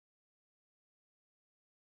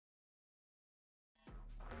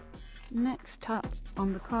Next up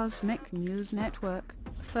on the Cosmic News Network,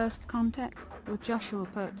 First Contact with Joshua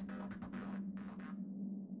Putt.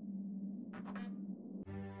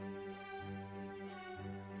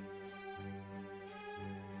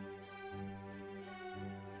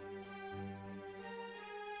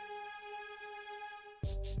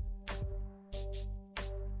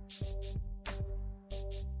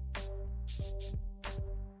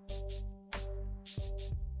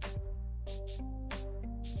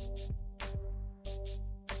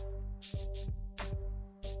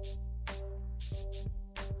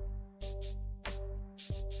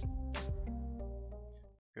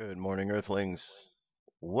 Good morning, Earthlings.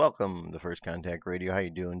 Welcome to First Contact Radio. How you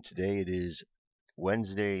doing today? It is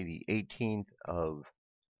Wednesday, the 18th of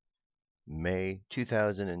May,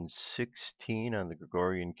 2016 on the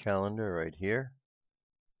Gregorian calendar right here.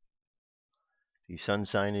 The sun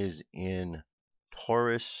sign is in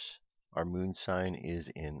Taurus. Our moon sign is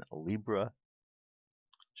in Libra,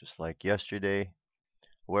 just like yesterday.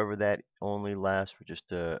 However, that only lasts for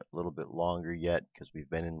just a little bit longer yet because we've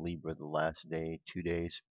been in Libra the last day, 2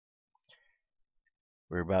 days.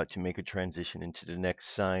 We're about to make a transition into the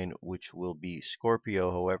next sign, which will be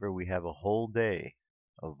Scorpio. However, we have a whole day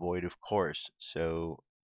of void of course. So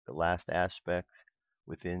the last aspect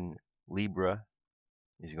within Libra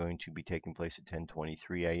is going to be taking place at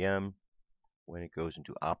 10:23 a.m. when it goes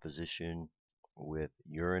into opposition with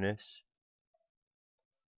Uranus.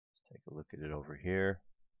 Let's take a look at it over here.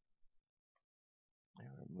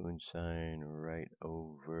 Our moon sign right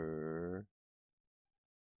over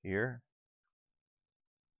here.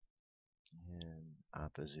 And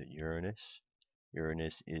opposite Uranus.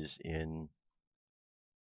 Uranus is in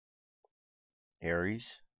Aries.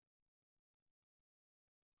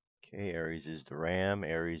 Okay, Aries is the ram.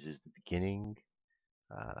 Aries is the beginning.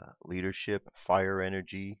 Leadership, fire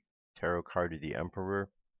energy. Tarot card of the Emperor.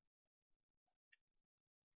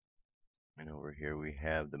 And over here we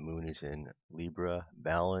have the moon is in Libra,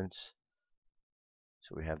 balance.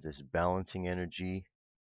 So we have this balancing energy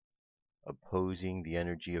opposing the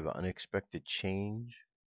energy of unexpected change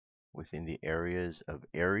within the areas of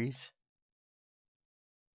Aries.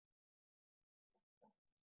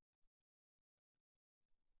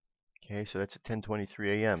 Okay, so that's at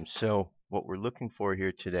 10:23 a.m. So what we're looking for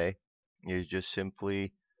here today is just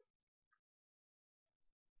simply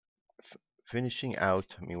finishing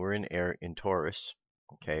out. I mean, we're in Taurus.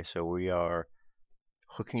 Okay, so we are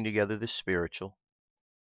hooking together the spiritual.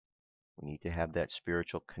 We need to have that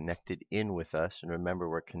spiritual connected in with us. And remember,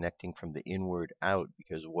 we're connecting from the inward out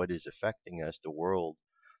because what is affecting us, the world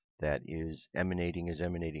that is emanating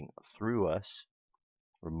through us.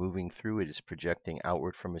 We're moving through it. It's projecting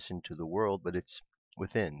outward from us into the world, but it's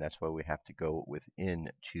within. That's why we have to go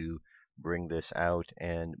within to bring this out.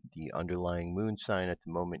 And the underlying moon sign at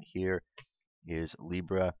the moment here is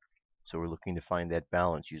Libra. So we're looking to find that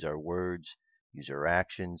balance, use our words, use our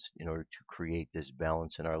actions in order to create this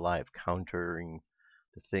balance in our life, countering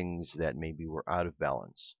the things that maybe were out of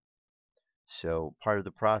balance. So part of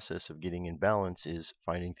the process of getting in balance is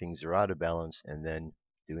finding things that are out of balance and then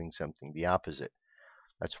doing something the opposite.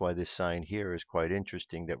 That's why this sign here is quite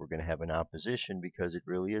interesting, that we're going to have an opposition, because it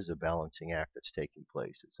really is a balancing act that's taking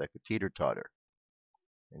place. It's like a teeter-totter.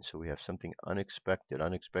 And so we have something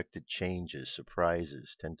unexpected changes,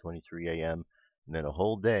 surprises, 10:23 a.m., and then a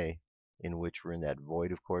whole day in which we're in that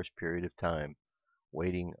void of course period of time,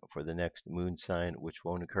 waiting for the next moon sign, which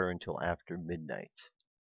won't occur until after midnight.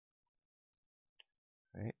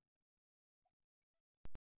 Right?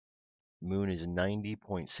 Moon is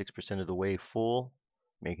 90.6% of the way full,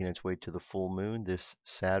 making its way to the full moon this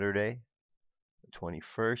Saturday, the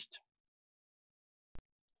 21st.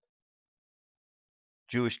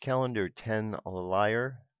 Jewish calendar 10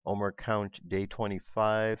 Eliyar, Omer count day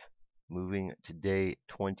 25, moving to day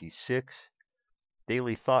 26.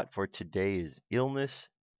 Daily thought for today is illness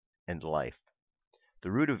and life.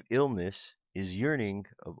 The root of illness is yearning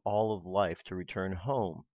of all of life to return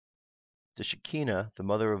home. The Shekinah, the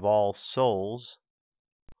mother of all souls,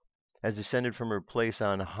 has descended from her place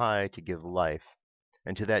on high to give life,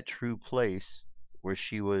 and to that true place where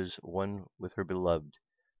she was one with her beloved,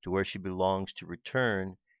 to where she belongs to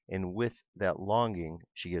return, and with that longing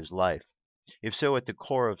she gives life. If so, at the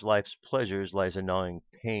core of life's pleasures lies a gnawing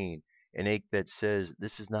pain, an ache that says,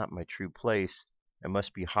 this is not my true place, I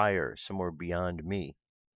must be higher, somewhere beyond me.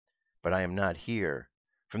 But I am not here.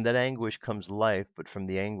 From that anguish comes life, but from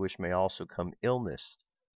the anguish may also come illness.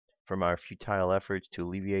 From our futile efforts to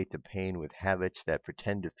alleviate the pain with habits that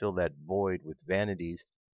pretend to fill that void with vanities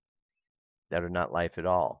that are not life at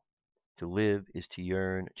all. To live is to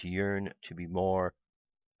yearn to be more,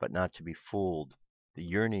 but not to be fooled. The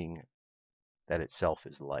yearning That itself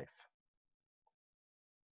is life.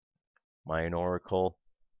 Mayan Oracle,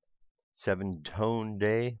 7-tone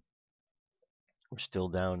day. We're still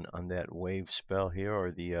down on that wave spell here, or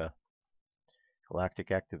the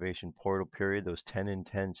galactic activation portal period, those 10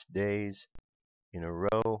 intense days in a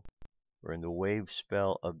row. We're in the wave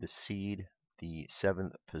spell of the seed, the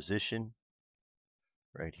 7th position,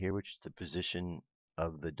 right here, which is the position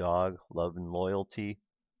of the dog, love and loyalty.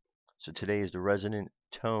 So today is the resonant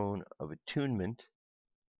tone of attunement.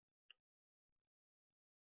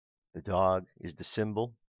 The dog is the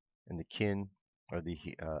symbol, and the kin or the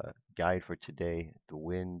guide for today, the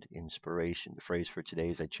wind, inspiration. The phrase for today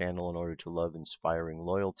is I channel in order to love, inspiring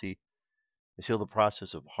loyalty. I seal the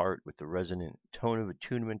process of heart with the resonant tone of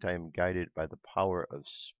attunement. I am guided by the power of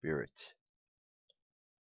spirit.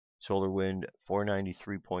 Solar wind,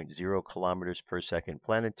 493.0 kilometers per second.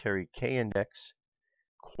 Planetary K index,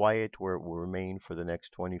 quiet where it will remain for the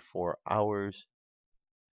next 24 hours.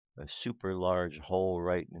 A super large hole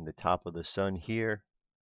right in the top of the sun here.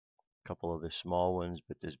 A couple of the small ones,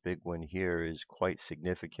 but this big one here is quite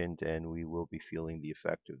significant, and we will be feeling the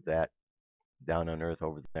effect of that down on Earth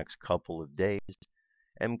over the next couple of days.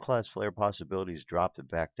 M-class flare possibilities dropped it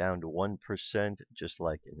back down to 1%, just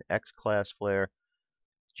like an X-class flare.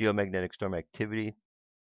 Geomagnetic storm activity,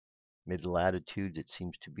 mid-latitudes, it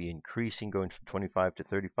seems to be increasing, going from 25 to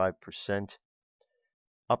 35%.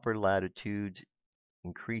 Upper latitudes,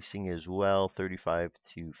 increasing as well, 35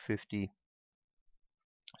 to 50.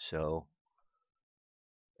 So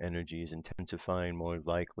energy is intensifying. More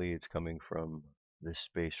likely it's coming from this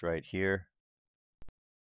space right here.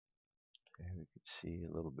 Okay, we could see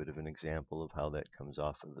a little bit of an example of how that comes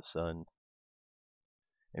off of the sun.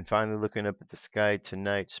 And finally, looking up at the sky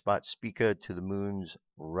tonight, spot Spica to the moon's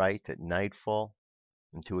right at nightfall,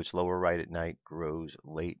 and to its lower right at night grows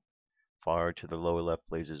late. Far to the lower left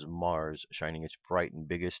blazes Mars, shining its bright and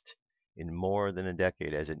biggest in more than a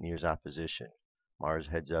decade as it nears opposition. Mars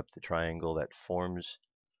heads up the triangle that forms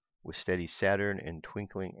with steady Saturn and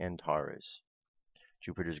twinkling Antares.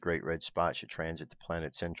 Jupiter's great red spot should transit the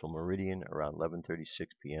planet's central meridian around 11:36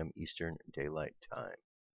 p.m. Eastern Daylight Time.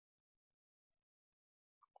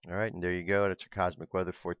 All right, and there you go. That's our cosmic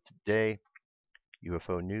weather for today.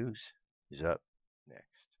 UFO news is up next.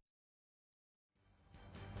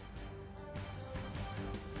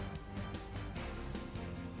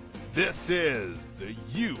 This is the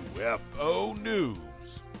UFO News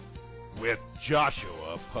with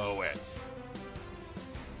Joshua Poet.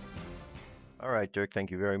 All right, Dirk, thank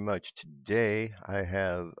you very much. Today I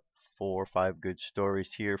have 4 or 5 good stories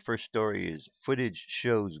here. First story is footage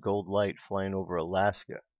shows gold light flying over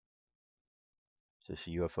Alaska. Is this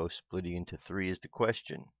a UFO splitting into 3 is the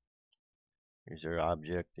question. Here's our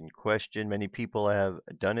object in question. Many people have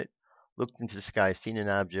done it, looked into the sky, seen an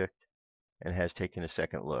object, and has taken a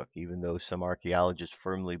second look, even though some archaeologists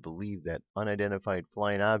firmly believe that unidentified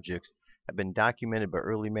flying objects have been documented by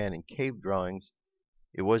early man in cave drawings.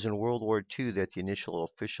 It was in World War II that the initial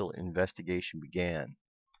official investigation began.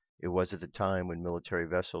 It was at the time when military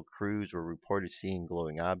vessel crews were reported seeing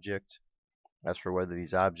glowing objects. As for whether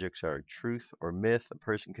these objects are truth or myth, a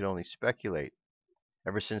person can only speculate.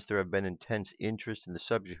 Ever since there have been intense interest in the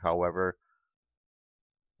subject, however,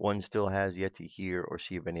 one still has yet to hear or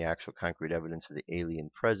see of any actual concrete evidence of the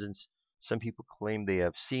alien presence. Some people claim they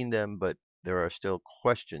have seen them, but there are still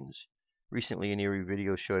questions. Recently, an eerie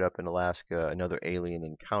video showed up in Alaska, another alien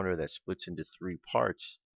encounter that splits into 3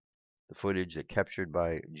 parts. The footage that captured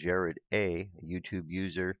by Jared A., a YouTube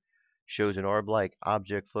user, shows an orb-like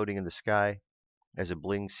object floating in the sky. As it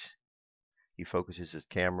blinks, he focuses his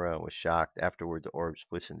camera and was shocked. Afterward, the orb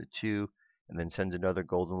splits into 2 and then sends another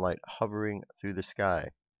golden light hovering through the sky.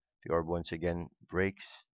 The orb once again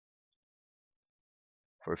breaks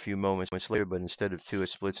for a few moments later, but instead of 2, it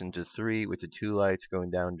splits into 3, with the 2 lights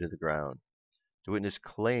going down to the ground. The witness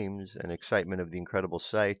claims an excitement of the incredible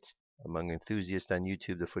sight. Among enthusiasts on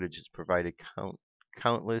YouTube, the footage has provoked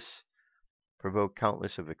countless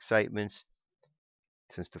of excitements.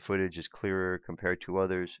 Since the footage is clearer compared to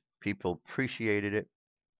others, people appreciated it.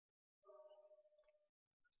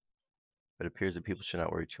 But it appears that people should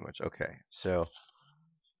not worry too much. Okay, so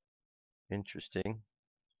interesting.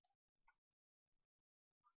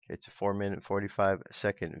 Okay, it's a 4-minute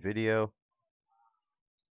 45-second video.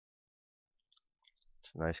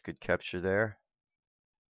 It's a nice good capture there.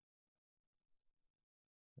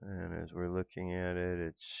 And as we're looking at it,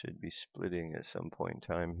 it should be splitting at some point in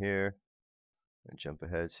time here. And jump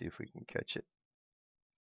ahead, see if we can catch it.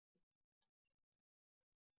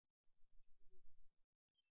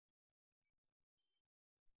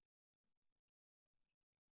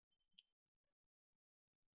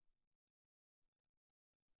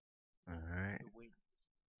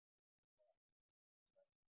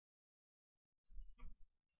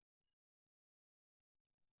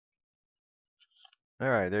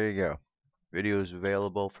 Alright, there you go. Video is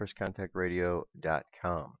available,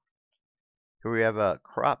 firstcontactradio.com. Here we have a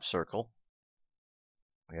crop circle.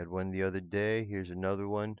 We had one the other day. Here's another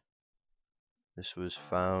one. This was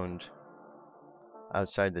found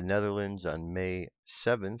outside the Netherlands on May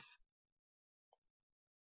 7th.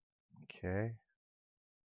 Okay.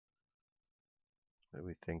 What do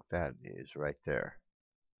we think that is right there?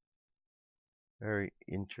 Very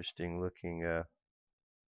interesting looking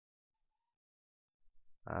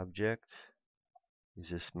object.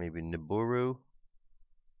 Is this maybe Nibiru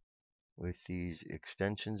with these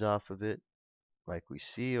extensions off of it like we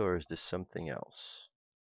see, or is this something else?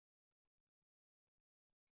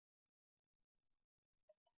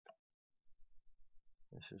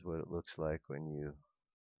 This is what it looks like when you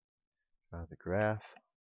draw the graph.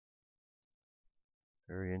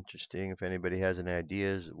 Very interesting. If anybody has any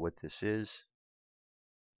ideas what this is,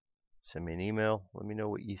 send me an email. Let me know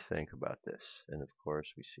what you think about this. And of course,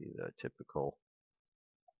 we see the typical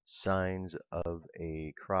signs of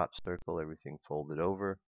a crop circle, everything folded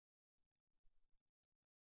over.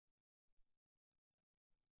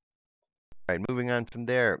 All right, moving on from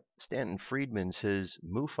there, Stanton Friedman says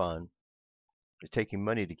MUFON is taking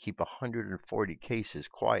money to keep 140 cases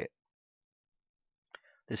quiet.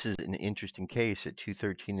 This is an interesting case. At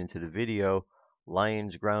 2:13 into the video,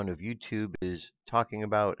 Lions Ground of YouTube is talking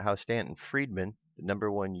about how Stanton Friedman, the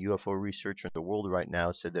 #1 UFO researcher in the world right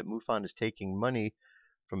now, said that MUFON is taking money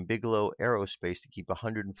from Bigelow Aerospace to keep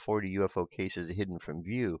 140 UFO cases hidden from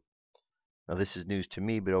view. Now, this is news to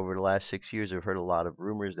me, but over the last 6 years, I've heard a lot of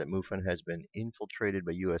rumors that MUFON has been infiltrated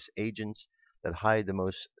by U.S. agents that hide the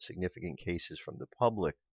most significant cases from the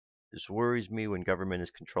public. This worries me when government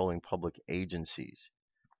is controlling public agencies.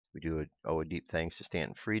 We do owe a deep thanks to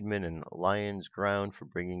Stanton Friedman and Lions Ground for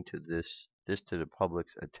bringing this to the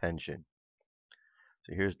public's attention.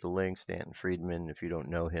 So here's the link, Stanton Friedman. If you don't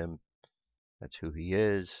know him, that's who he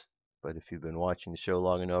is. But if you've been watching the show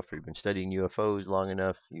long enough or you've been studying UFOs long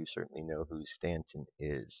enough, you certainly know who Stanton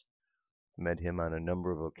is. Met him on a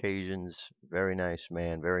number of occasions. Very nice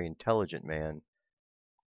man, very intelligent man.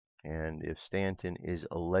 And if Stanton is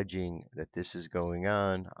alleging that this is going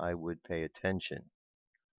on, I would pay attention.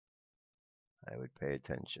 I would pay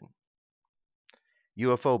attention.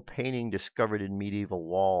 UFO painting discovered in medieval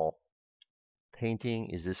wall.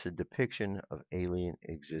 Painting, is this a depiction of alien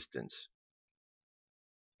existence?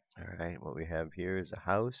 Alright, what we have here is a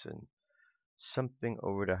house and something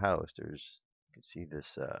over the house. You can see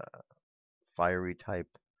this fiery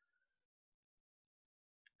type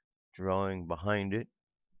drawing behind it,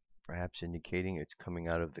 perhaps indicating it's coming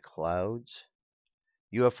out of the clouds.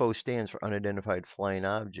 UFO stands for unidentified flying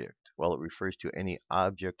object. While it refers to any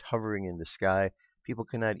object hovering in the sky, people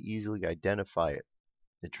cannot easily identify it.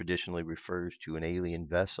 It traditionally refers to an alien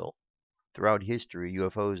vessel. Throughout history,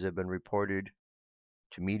 UFOs have been reported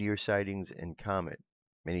to meteor sightings and comet.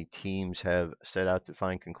 Many teams have set out to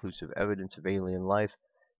find conclusive evidence of alien life,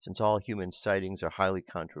 since all human sightings are highly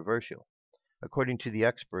controversial. According to the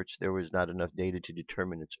experts, there was not enough data to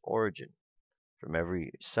determine its origin. From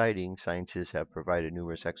every sighting, scientists have provided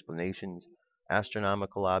numerous explanations.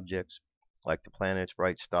 Astronomical objects, like the planets,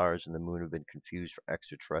 bright stars, and the moon, have been confused for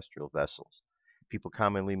extraterrestrial vessels. People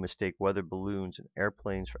commonly mistake weather balloons and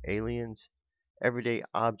airplanes for aliens. Everyday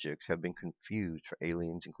objects have been confused for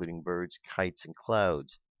aliens, including birds, kites, and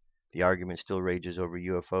clouds. The argument still rages over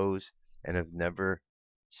UFOs and have never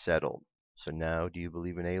settled. So now, do you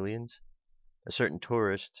believe in aliens? A certain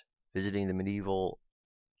tourist visiting the medieval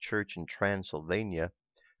church in Transylvania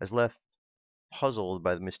has left puzzled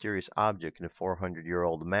by the mysterious object in a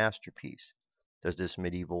 400-year-old masterpiece. Does this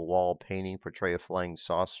medieval wall painting portray a flying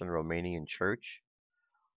saucer in a Romanian church?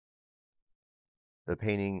 The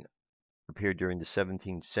painting appeared during the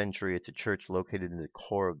 17th century at the church located in the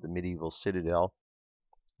core of the medieval citadel.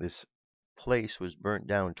 This place was burnt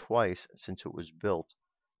down twice since it was built.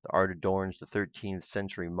 The art adorns the 13th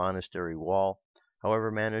century monastery wall.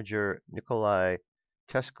 However, manager Nicolae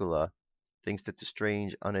Tescula thinks that the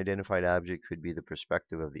strange unidentified object could be the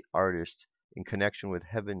perspective of the artist in connection with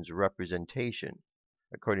heaven's representation.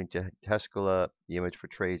 According to Tescula, the image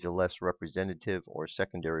portrays a less representative or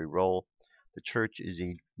secondary role. The church is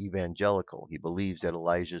evangelical. He believes that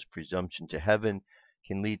Elijah's presumption to heaven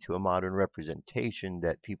can lead to a modern representation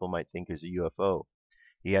that people might think is a UFO.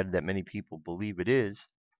 He added that many people believe it is,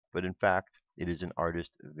 but in fact, it is an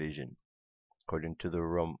artist's vision. According to the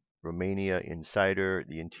Romania Insider,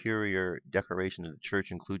 the interior decoration of the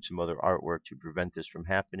church includes some other artwork to prevent this from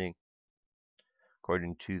happening.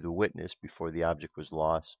 According to the witness, before the object was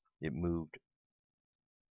lost, it moved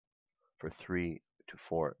for 3 to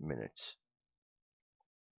 4 minutes.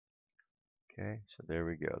 Okay, so there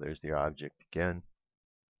we go. There's the object again.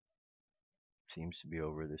 Seems to be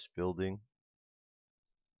over this building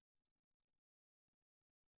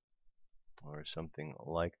or something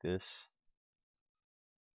like this.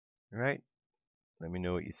 All right. Let me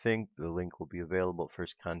know what you think. The link will be available at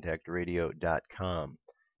firstcontactradio.com.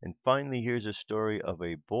 And finally, here's a story of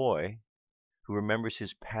a boy who remembers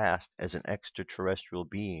his past as an extraterrestrial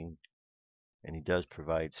being, and he does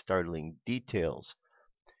provide startling details.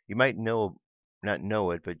 You might not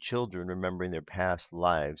know it, but children remembering their past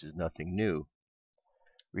lives is nothing new.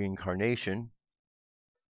 Reincarnation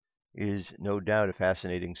is no doubt a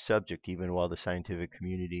fascinating subject, even while the scientific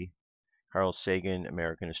community, Carl Sagan,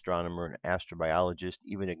 American astronomer and astrobiologist,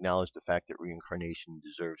 even acknowledged the fact that reincarnation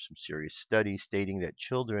deserves some serious study, stating that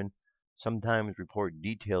children sometimes report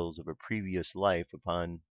details of a previous life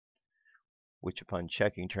which upon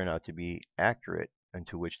checking turn out to be accurate and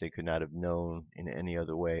to which they could not have known in any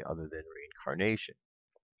other way other than reincarnation.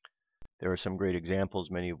 There are some great examples,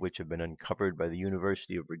 many of which have been uncovered by the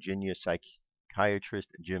University of Virginia psychiatrist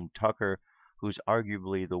Jim Tucker, who's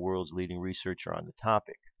arguably the world's leading researcher on the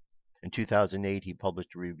topic. In 2008, he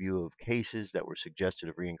published a review of cases that were suggested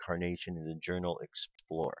of reincarnation in the journal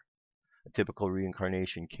Explore. A typical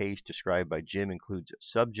reincarnation case described by Jim includes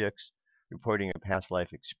subjects reporting a past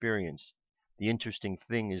life experience. The interesting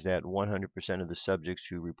thing is that 100% of the subjects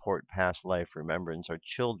who report past life remembrance are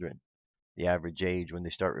children. The average age when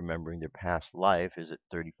they start remembering their past life is at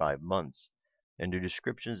 35 months, and their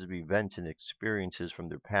descriptions of events and experiences from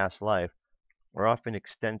their past life are often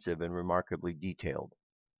extensive and remarkably detailed.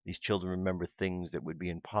 These children remember things that would be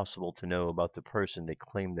impossible to know about the person they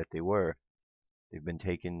claim that they were. They've been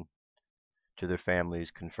taken to their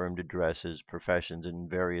families, confirmed addresses, professions, and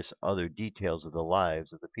various other details of the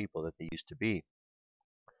lives of the people that they used to be.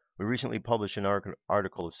 We recently published an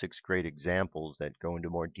article of 6 great examples that go into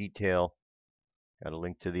more detail. Got a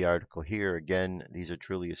link to the article here. Again, these are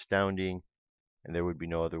truly astounding, and there would be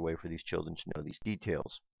no other way for these children to know these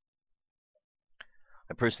details.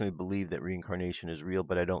 I personally believe that reincarnation is real,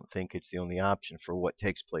 but I don't think it's the only option for what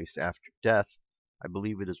takes place after death. I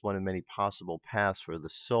believe it is one of many possible paths for the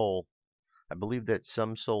soul. I believe that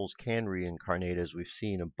some souls can reincarnate, as we've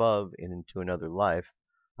seen above, and into another life.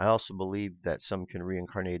 I also believe that some can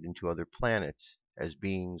reincarnate into other planets as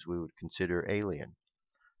beings we would consider alien.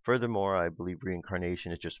 Furthermore, I believe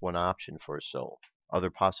reincarnation is just one option for a soul. Other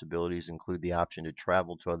possibilities include the option to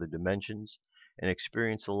travel to other dimensions and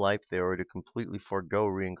experience a life there, or to completely forego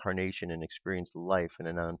reincarnation and experience life in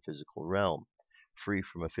a non-physical realm, free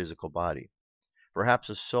from a physical body. Perhaps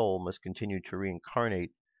a soul must continue to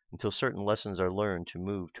reincarnate until certain lessons are learned to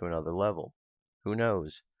move to another level. Who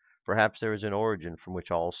knows? Perhaps there is an origin from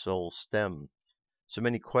which all souls stem. So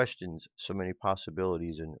many questions, so many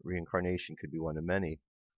possibilities, and reincarnation could be one of many.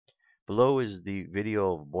 Below is the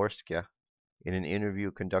video of Borska in an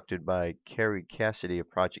interview conducted by Carrie Cassidy of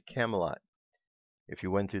Project Camelot. If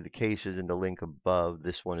you went through the cases in the link above,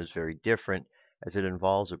 this one is very different, as it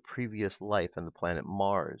involves a previous life on the planet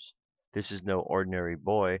Mars. This is no ordinary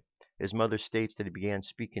boy. His mother states that he began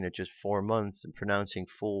speaking at just 4 months and pronouncing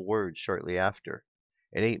full words shortly after.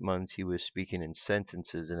 At 8 months, he was speaking in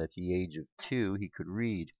sentences, and at the age of 2, he could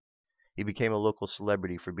read. He became a local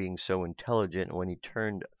celebrity for being so intelligent, and when he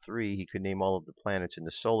turned 3, he could name all of the planets in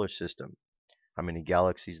the solar system, how many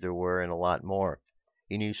galaxies there were, and a lot more.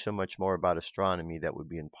 He knew so much more about astronomy that would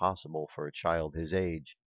be impossible for a child his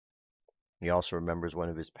age. He also remembers one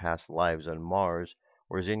of his past lives on Mars,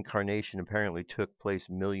 where his incarnation apparently took place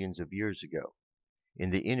millions of years ago.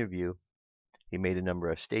 In the interview, he made a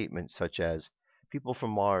number of statements such as, people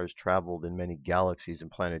from Mars traveled in many galaxies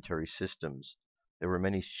and planetary systems. There were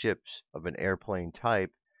many ships of an airplane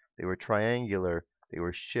type. They were triangular. They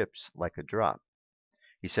were ships like a drop.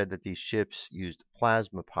 He said that these ships used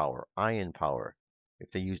plasma power, ion power.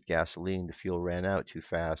 If they used gasoline, the fuel ran out too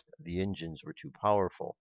fast. The engines were too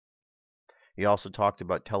powerful. He also talked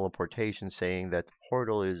about teleportation, saying that the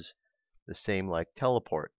portal is the same like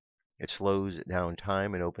teleport. It slows down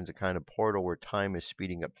time and opens a kind of portal where time is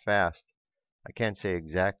speeding up fast. I can't say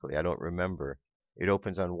exactly, I don't remember. It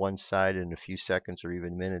opens on one side in a few seconds or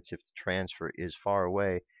even minutes. If the transfer is far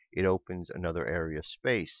away, it opens another area of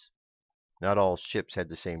space. Not all ships had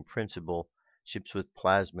the same principle. Ships with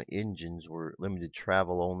plasma engines were limited to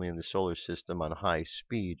travel only in the solar system on high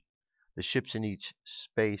speed. The ships in each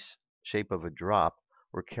space shape of a drop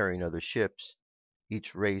were carrying other ships.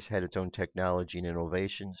 Each race had its own technology and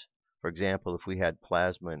innovations. For example, if we had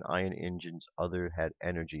plasma and ion engines, others had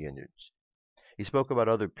energy engines. He spoke about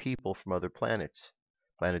other people from other planets,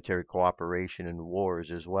 planetary cooperation and wars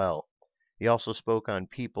as well. He also spoke on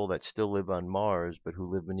people that still live on Mars, but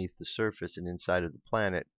who live beneath the surface and inside of the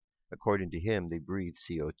planet. According to him, they breathe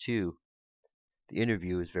CO2. The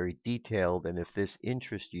interview is very detailed, and if this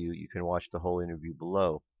interests you, you can watch the whole interview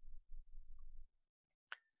below.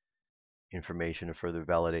 Information to further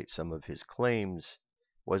validate some of his claims.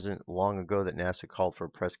 Wasn't long ago that NASA called for a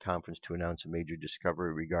press conference to announce a major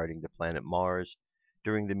discovery regarding the planet Mars.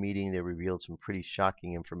 During the meeting, they revealed some pretty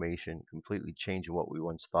shocking information, completely changing what we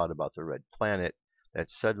once thought about the red planet, that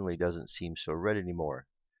suddenly doesn't seem so red anymore.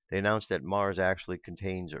 They announced that Mars actually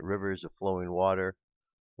contains rivers of flowing water.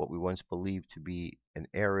 What we once believed to be an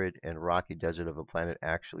arid and rocky desert of a planet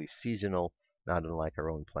actually seasonal, not unlike our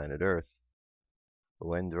own planet Earth.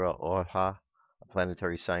 Loendra Oha, a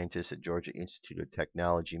planetary scientist at Georgia Institute of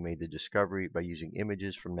Technology, made the discovery by using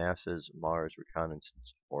images from NASA's Mars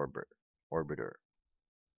Reconnaissance Orbiter.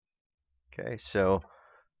 Okay, so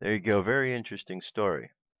there you go. Very interesting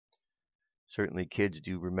story. Certainly kids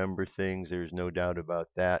do remember things. There's no doubt about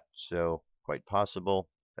that. So quite possible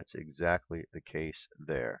that's exactly the case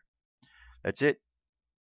there. That's it.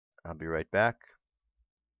 I'll be right back.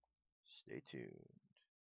 Stay tuned.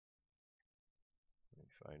 Let me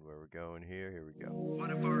find where we're going here. Here we go.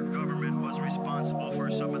 What if our government was responsible for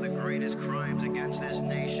some of the greatest crimes against this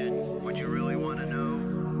nation? Would you really want to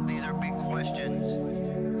know? These are big questions,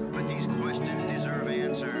 but these questions deserve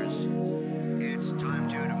answers. It's time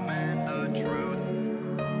to demand the truth.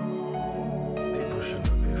 People should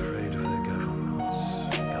not be afraid of their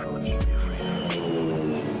governments. Governments should be afraid.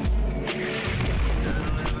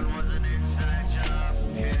 9/11 was an inside job.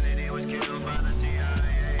 Kennedy was killed by the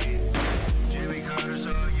CIA. Jimmy Carter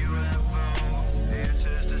saw a UFO.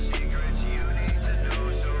 Answers to secrets you need to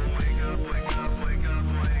know. So wake up, wake up, wake up,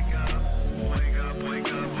 wake up. Wake up,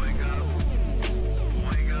 wake up, wake up.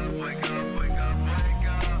 Wake up, wake up, wake up, wake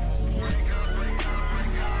up. Wake up, wake up,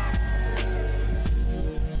 wake up.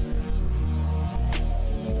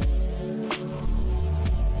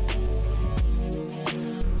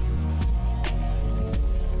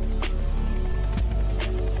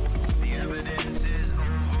 The evidence is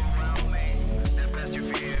overwhelming. Step past your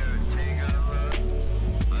fear, take a look.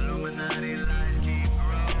 Illuminati lies keep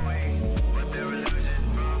growing, but they're illusion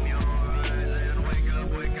from your eyes. And wake up,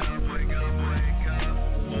 wake up, wake up, wake up.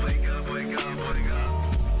 Wake up, wake up, wake up.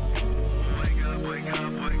 Wake up, wake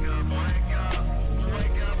up, wake up, wake up.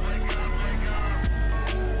 Wake up, wake up, wake up.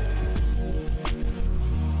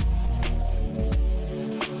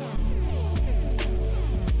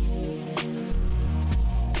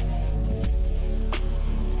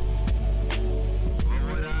 What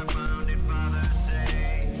would our founding fathers say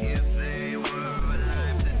if they were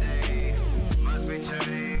alive today? Must be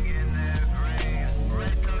turning in their graves.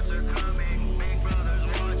 Redcoats are coming, big brothers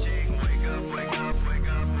watching. Wake up, wake up, wake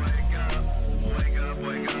up, wake up. Wake up,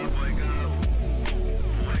 wake up, wake up.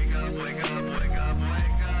 Wake up, wake up, wake up,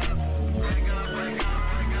 wake up. Wake up, wake up,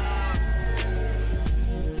 wake up.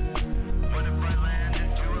 What if I land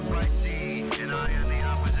and two if I see? And I on the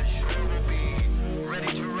opposite shore will be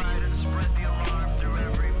ready to ride and spread the alarm through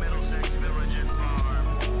every Middlesex village and farm.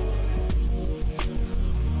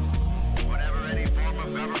 Whenever any form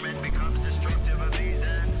of government becomes destructive of these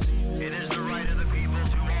ends, it is the right of the people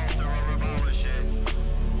to alter or abolish it.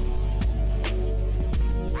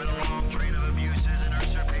 When a long train of abuses and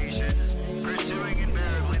usurpations, pursuing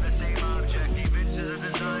invariably the same object, evinces a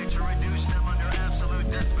design to reduce them under absolute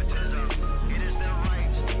despotism, it is their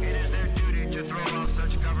right, it is their duty to throw off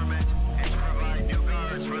such government and to provide new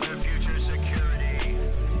guards for their future security.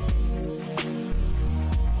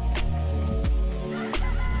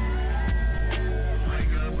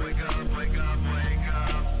 Wake up, wake up, wake up, wake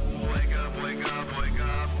up. Wake up, wake up, wake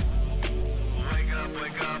up. Wake up,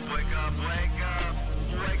 wake up, wake up, wake up.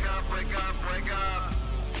 Wake up, wake up, wake up.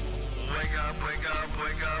 Wake up, wake up,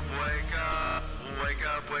 wake up, wake up. Wake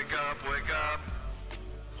up, wake up, wake up.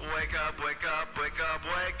 Wake up, wake up, wake up,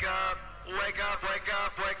 wake up. Wake up, wake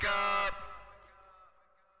up, wake up.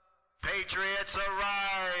 Patriots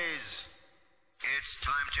arise. It's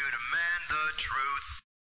time to demand the truth.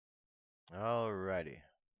 Alrighty,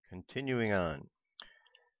 continuing on.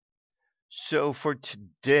 So for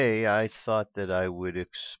today, I thought that I would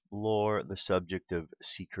explore the subject of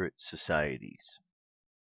secret societies.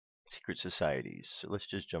 Secret societies. So let's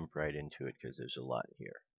just jump right into it because there's a lot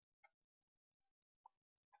here.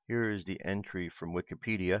 Here is the entry from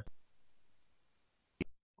Wikipedia.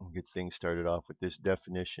 We'll get things started off with this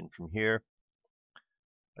definition from here.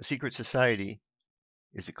 A secret society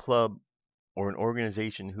is a club or an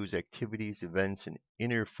organization whose activities, events, and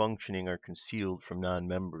inner functioning are concealed from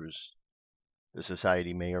non-members. The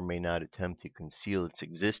society may or may not attempt to conceal its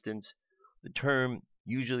existence. The term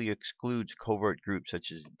usually excludes covert groups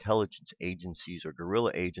such as intelligence agencies or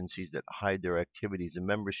guerrilla agencies that hide their activities and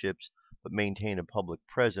memberships but maintain a public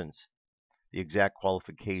presence. The exact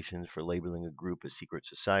qualifications for labeling a group a secret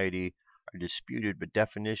society are disputed, but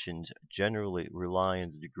definitions generally rely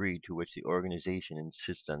on the degree to which the organization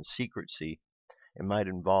insists on secrecy and might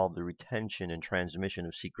involve the retention and transmission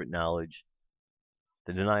of secret knowledge,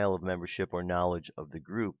 the denial of membership or knowledge of the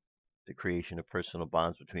group, the creation of personal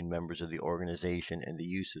bonds between members of the organization, and the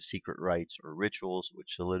use of secret rites or rituals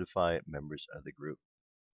which solidify members of the group.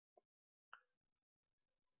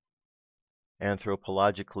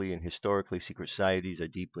 Anthropologically and historically, secret societies are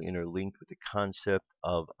deeply interlinked with the concept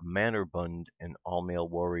of Mannerbund, an all-male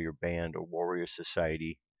warrior band or warrior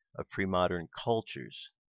society of pre-modern cultures.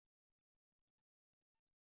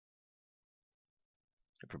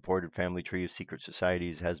 A purported family tree of secret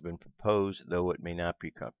societies has been proposed, though it may not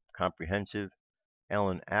be comprehensive.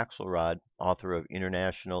 Alan Axelrod, author of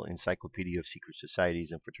International Encyclopedia of Secret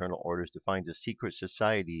Societies and Fraternal Orders, defines a secret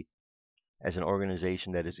society as an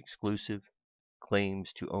organization that is exclusive,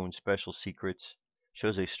 claims to own special secrets,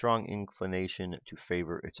 shows a strong inclination to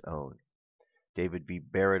favor its own. David B.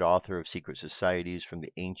 Barrett, author of Secret Societies from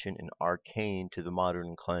the Ancient and Arcane to the Modern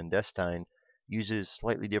and Clandestine, uses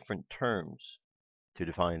slightly different terms to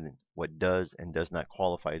define what does and does not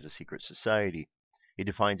qualify as a secret society. He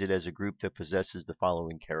defines it as a group that possesses the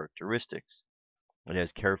following characteristics. It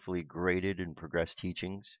has carefully graded and progressed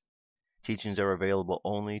teachings. Teachings are available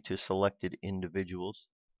only to selected individuals.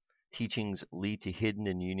 Teachings lead to hidden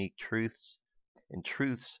and unique truths, and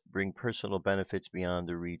truths bring personal benefits beyond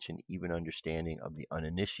the reach and even understanding of the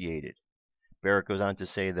uninitiated. Barrett goes on to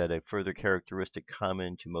say that a further characteristic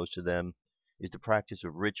common to most of them is the practice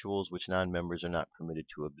of rituals which non-members are not permitted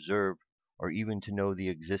to observe or even to know the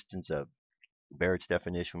existence of. Barrett's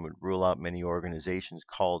definition would rule out many organizations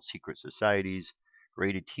called secret societies.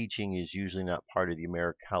 Graded teaching is usually not part of the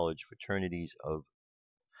American college fraternities of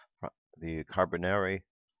the Carbonari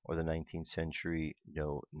or the 19th century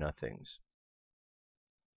know-nothings.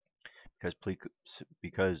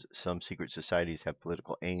 Because some secret societies have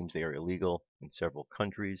political aims, they are illegal in several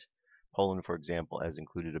countries. Poland, for example, has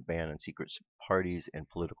included a ban on secret parties and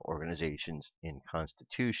political organizations in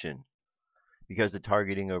constitution. Because the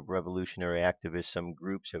targeting of revolutionary activists, some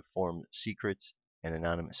groups have formed secrets and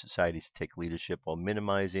anonymous societies to take leadership while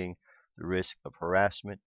minimizing the risk of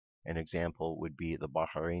harassment. An example would be the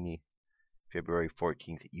Bahraini February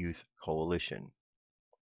 14th Youth Coalition.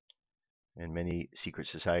 And many secret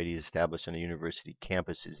societies established on the university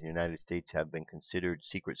campuses in the United States have been considered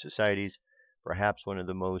secret societies. Perhaps one of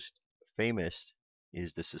the most famous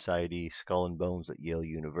is the Society Skull and Bones at Yale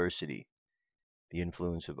University. The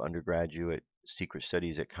influence of undergraduate secret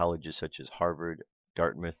studies at colleges such as Harvard,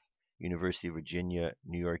 Dartmouth, University of Virginia,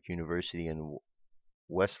 New York University, and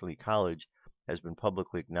Wesley College has been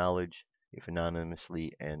publicly acknowledged, if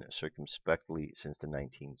anonymously and circumspectly, since the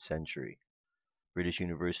 19th century. British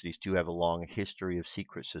universities too have a long history of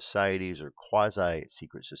secret societies or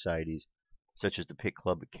quasi-secret societies, such as the Pitt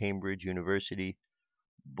Club at Cambridge University,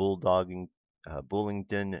 Bullingdon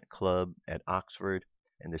Club at Oxford,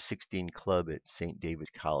 and the 16 Club at St.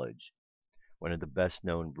 David's College. One of the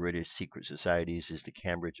best-known British secret societies is the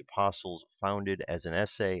Cambridge Apostles, founded as an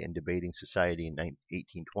essay and debating society in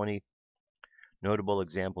 1820. Notable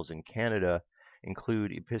examples in Canada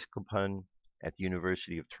include Episcopalian at the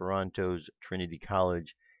University of Toronto's Trinity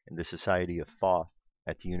College and the Society of Thoth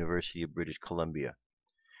at the University of British Columbia.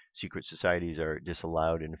 Secret societies are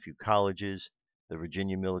disallowed in a few colleges. The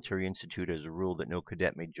Virginia Military Institute has a rule that no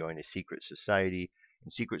cadet may join a secret society,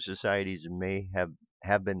 and secret societies may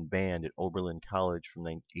have been banned at Oberlin College from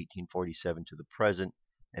 1847 to the present,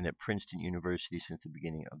 and at Princeton University since the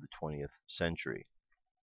beginning of the 20th century.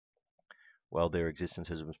 While their existence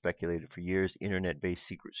has been speculated for years, internet-based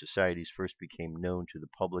secret societies first became known to the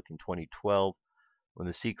public in 2012 when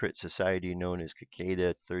the secret society known as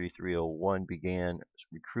Cicada 3301 began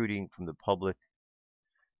recruiting from the public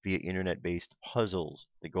via internet-based puzzles.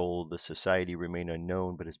 The goal of the society remain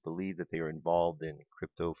unknown, but it's believed that they are involved in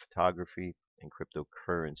crypto photography and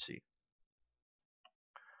cryptocurrency.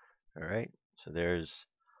 All right, so there's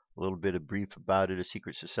a little bit of brief about it. A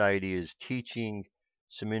secret society is teaching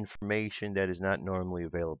some information that is not normally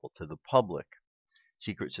available to the public.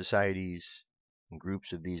 Secret societies and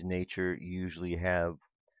groups of these nature usually have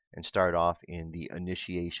and start off in the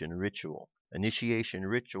initiation ritual. Initiation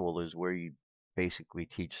ritual is where you basically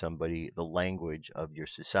teach somebody the language of your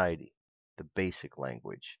society, the basic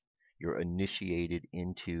language. You're initiated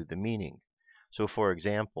into the meaning. So, for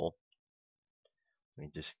example, let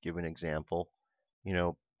me just give an example.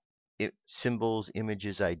 symbols,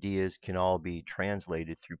 images, ideas can all be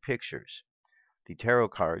translated through pictures. The tarot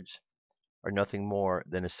cards are nothing more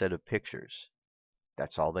than a set of pictures.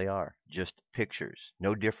 That's all they are, just pictures.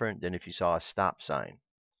 No different than if you saw a stop sign.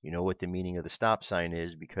 You know what the meaning of the stop sign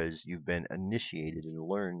is because you've been initiated and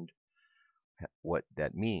learned what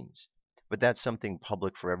that means. But that's something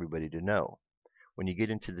public for everybody to know. When you get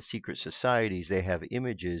into the secret societies, they have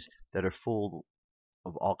images that are full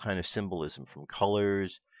of all kind of symbolism, from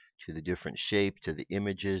colors to the different shape to the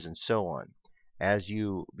images and so on. As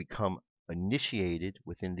you become initiated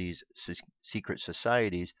within these secret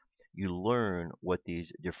societies, you learn what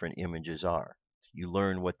these different images are. You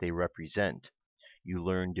learn what they represent. You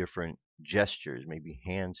learn different gestures, maybe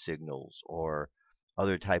hand signals or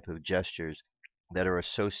other type of gestures that are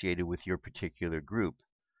associated with your particular group.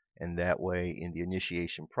 And that way, in the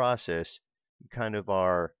initiation process, you kind of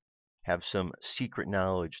have some secret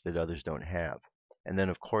knowledge that others don't have. And then,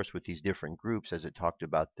 of course, with these different groups, as it talked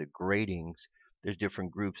about the gradings, there's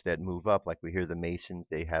different groups that move up. Like we hear the Masons,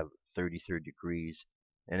 they have 33rd degrees.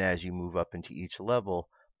 And as you move up into each level,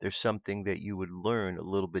 there's something that you would learn a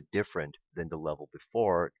little bit different than the level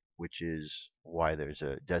before, which is why there's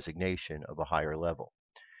a designation of a higher level.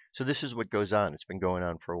 So this is what goes on. It's been going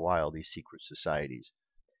on for a while, these secret societies.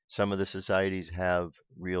 Some of the societies have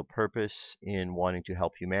real purpose in wanting to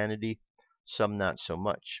help humanity, some not so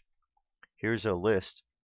much. Here's a list.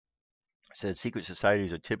 It says secret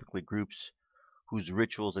societies are typically groups whose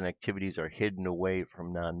rituals and activities are hidden away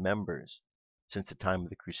from non-members. Since the time of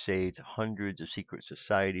the Crusades, hundreds of secret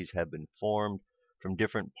societies have been formed from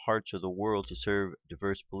different parts of the world to serve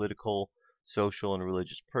diverse political, social, and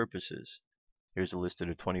religious purposes. Here's a list of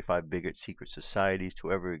the 25 biggest secret societies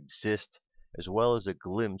to ever exist, as well as a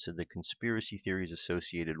glimpse of the conspiracy theories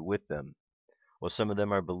associated with them. While some of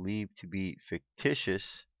them are believed to be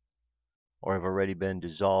fictitious or have already been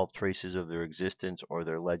dissolved, traces of their existence or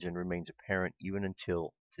their legend remains apparent even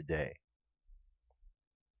until today.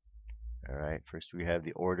 All right, first we have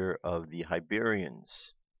the Order of the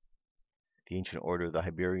Hibernians. The ancient Order of the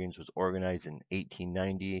Hibernians was organized in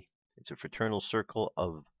 1890. It's a fraternal circle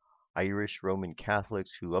of Irish Roman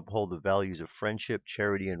Catholics who uphold the values of friendship,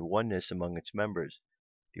 charity, and oneness among its members.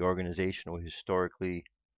 The organization has historically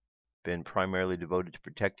been primarily devoted to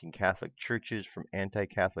protecting Catholic churches from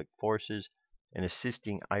anti-Catholic forces and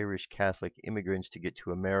assisting Irish Catholic immigrants to get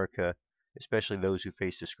to America, especially those who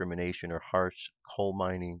face discrimination or harsh coal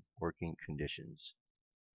mining working conditions.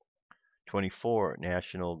 24.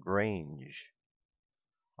 National Grange.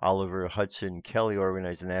 Oliver Hudson Kelley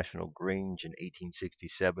organized the National Grange in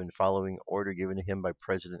 1867, following order given to him by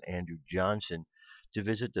President Andrew Johnson to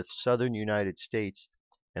visit the southern United States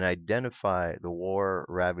and identify the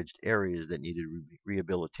war-ravaged areas that needed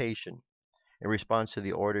rehabilitation. In response to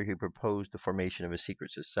the order, he proposed the formation of a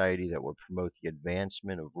secret society that would promote the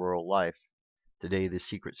advancement of rural life. Today, the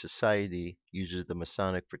secret society uses the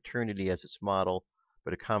Masonic fraternity as its model,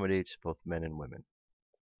 but accommodates both men and women.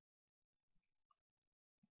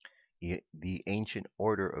 The Ancient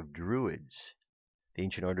Order of Druids. The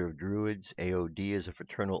Ancient Order of Druids, AOD, is a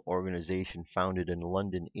fraternal organization founded in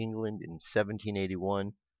London, England in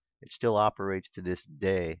 1781. It still operates to this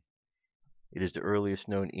day. It is the earliest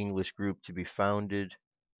known English group to be founded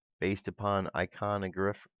based upon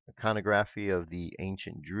iconography of the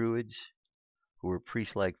ancient Druids, who were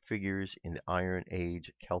priest-like figures in the Iron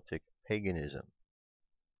Age Celtic paganism.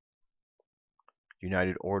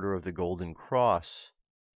 United Order of the Golden Cross.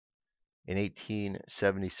 In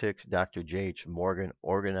 1876, Dr. J.H. Morgan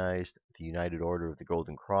organized the United Order of the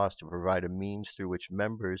Golden Cross to provide a means through which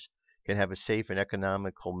members can have a safe and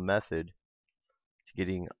economical method to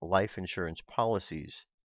getting life insurance policies.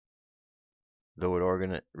 Though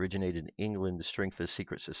it originated in England, the strength of the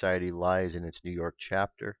secret society lies in its New York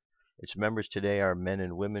chapter. Its members today are men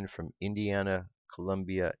and women from Indiana,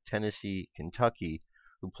 Columbia, Tennessee, Kentucky,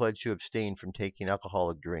 who pledge to abstain from taking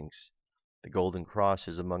alcoholic drinks. The Golden Cross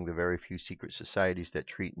is among the very few secret societies that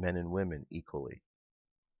treat men and women equally.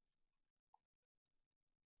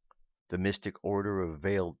 The Mystic Order of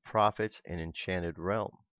Veiled Prophets and Enchanted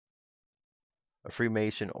Realm. A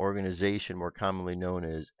Freemason organization, more commonly known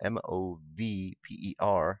as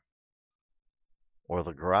MOVPER, or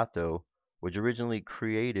the Grotto, was originally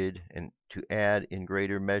created to add in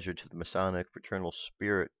greater measure to the Masonic fraternal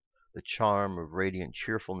spirit the charm of radiant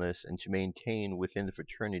cheerfulness, and to maintain within the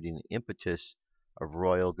fraternity the impetus of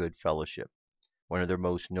royal good fellowship. One of their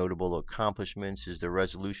most notable accomplishments is their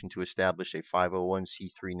resolution to establish a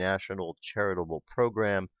 501c3 national charitable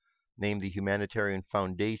program named the Humanitarian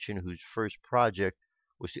Foundation, whose first project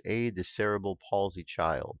was to aid the cerebral palsy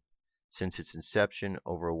child. Since its inception,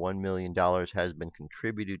 over $1 million has been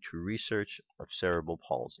contributed to research of cerebral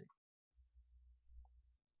palsy.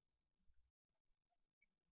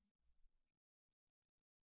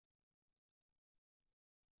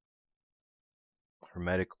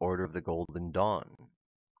 Hermetic Order of the Golden Dawn.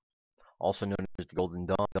 Also known as the Golden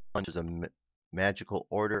Dawn, is a magical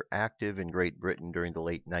order active in Great Britain during the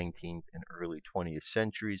late 19th and early 20th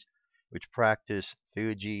centuries, which practiced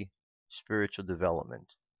theurgy, spiritual development.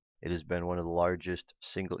 It has been one of the largest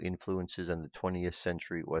single influences on the 20th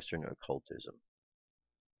century Western occultism.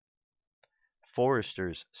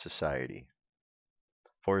 Foresters Society.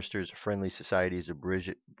 Foresters Friendly Society is a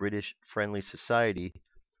British friendly society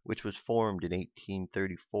which was formed in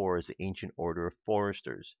 1834 as the Ancient Order of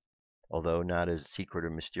Foresters. Although not as secret or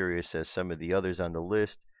mysterious as some of the others on the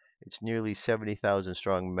list, its nearly 70,000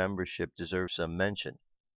 strong membership deserves some mention.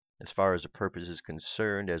 As far as the purpose is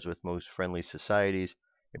concerned, as with most friendly societies,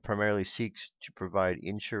 it primarily seeks to provide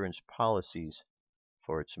insurance policies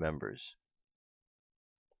for its members.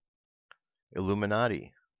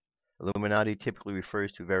 Illuminati. Illuminati typically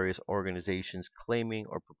refers to various organizations claiming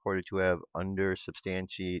or purported to have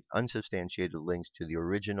unsubstantiated links to the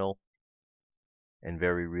original and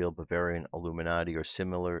very real Bavarian Illuminati or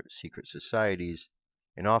similar secret societies,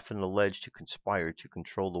 and often alleged to conspire to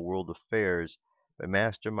control the world affairs by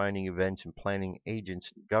masterminding events and planning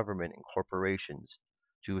agents in government and corporations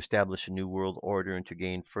to establish a new world order and to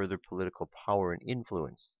gain further political power and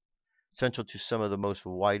influence. Central to some of the most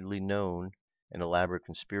widely known and elaborate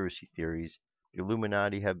conspiracy theories, the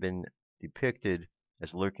Illuminati have been depicted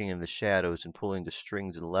as lurking in the shadows and pulling the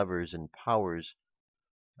strings and levers and power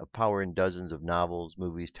in dozens of novels,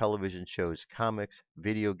 movies, television shows, comics,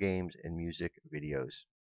 video games, and music videos.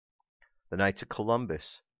 The Knights of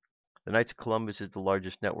Columbus. The Knights of Columbus is the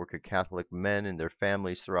largest network of Catholic men and their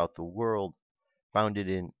families throughout the world. Founded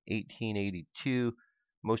in 1882,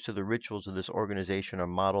 most of the rituals of this organization are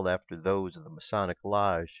modeled after those of the Masonic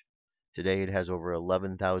Lodge. Today it has over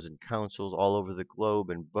 11,000 councils all over the globe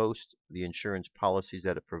and boasts the insurance policies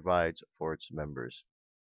that it provides for its members.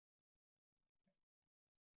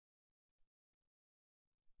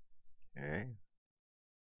 Okay.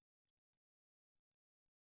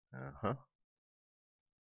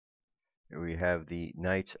 Here we have the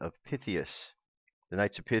Knights of Pythias. The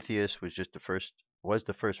Knights of Pythias was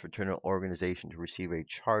the first fraternal organization to receive a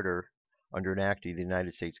charter under an act of the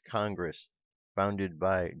United States Congress, founded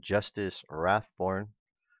by Justice Rathbone,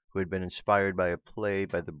 who had been inspired by a play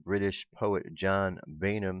by the British poet John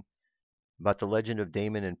Bainham. About the legend of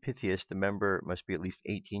Damon and Pythias, the member must be at least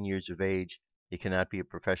 18 years of age. He cannot be a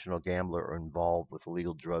professional gambler or involved with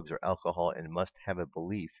illegal drugs or alcohol, and must have a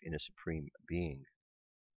belief in a supreme being.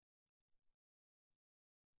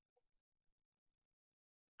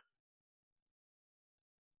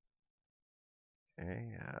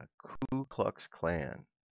 Okay, Ku Klux Klan.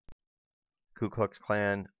 Ku Klux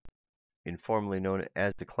Klan, informally known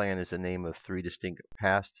as the Klan, is the name of three distinct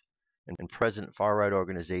past and present far-right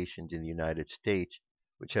organizations in the United States,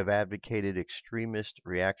 which have advocated extremist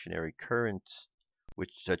reactionary currents,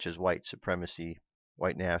 such as white supremacy,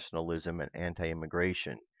 white nationalism, and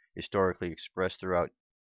anti-immigration. Historically expressed through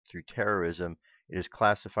terrorism, it is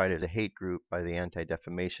classified as a hate group by the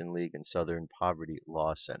Anti-Defamation League and Southern Poverty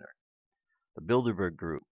Law Center. The Bilderberg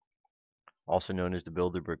Group, also known as the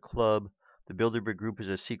Bilderberg Club. The Bilderberg Group is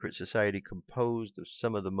a secret society composed of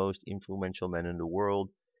some of the most influential men in the world,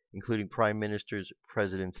 including prime ministers,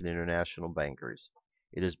 presidents, and international bankers.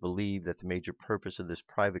 It is believed that the major purpose of this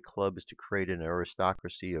private club is to create an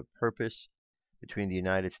aristocracy of purpose between the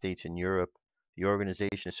United States and Europe. The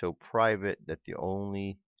organization is so private that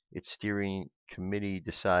only its steering committee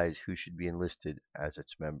decides who should be enlisted as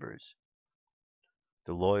its members.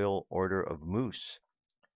 The Loyal Order of Moose.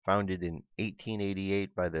 Founded in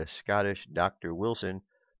 1888 by the Scottish Dr. Wilson,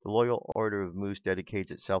 the Loyal Order of Moose dedicates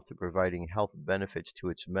itself to providing health benefits to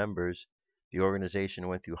its members. The organization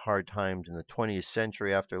went through hard times in the 20th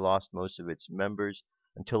century after it lost most of its members,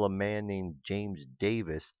 until a man named James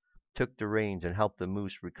Davis took the reins and helped the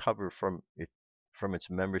Moose recover from its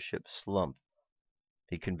membership slump.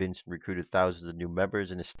 He convinced and recruited thousands of new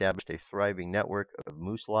members and established a thriving network of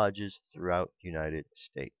Moose lodges throughout the United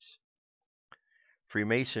States.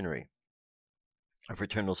 Freemasonry, a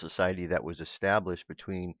fraternal society that was established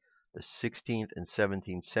between the 16th and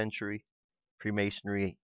 17th century.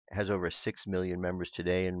 Freemasonry has over 6 million members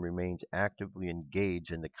today and remains actively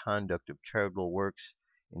engaged in the conduct of charitable works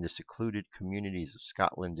in the secluded communities of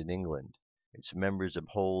Scotland and England. Its members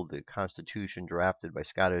uphold the constitution drafted by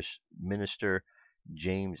Scottish minister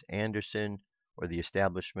James Anderson, where the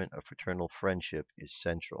establishment of fraternal friendship is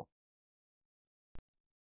central.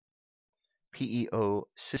 PEO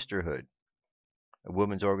Sisterhood, a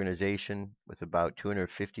women's organization with about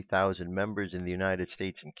 250,000 members in the United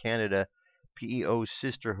States and Canada. PEO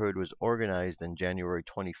Sisterhood was organized on January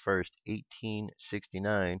 21st,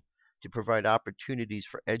 1869, to provide opportunities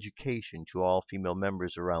for education to all female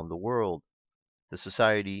members around the world. The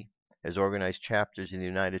society has organized chapters in the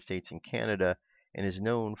United States and Canada and is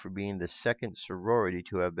known for being the second sorority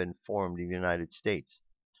to have been formed in the United States.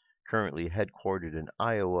 Currently headquartered in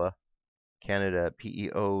Iowa, Canada,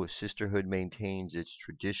 PEO Sisterhood maintains its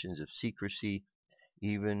traditions of secrecy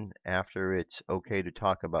even after it's okay to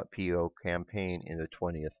talk about PEO campaign in the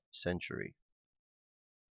 20th century.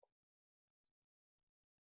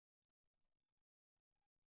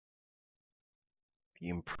 The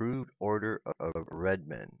Improved Order of Red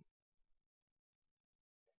Men.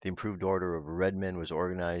 The Improved Order of Red Men was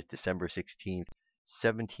organized December 16,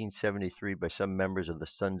 1773 by some members of the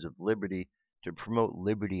Sons of Liberty to promote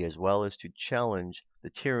liberty as well as to challenge the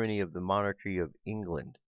tyranny of the monarchy of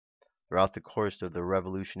England. Throughout the course of the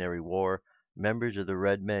Revolutionary War, members of the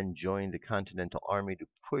Red Men joined the Continental Army to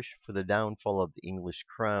push for the downfall of the English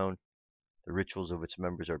crown. The rituals of its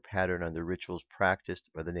members are patterned on the rituals practiced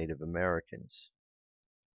by the Native Americans.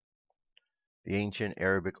 The Ancient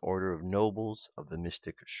Arabic Order of Nobles of the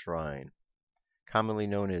Mystic Shrine, commonly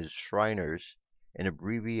known as Shriners and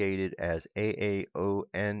abbreviated as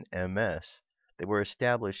AAONMS, they were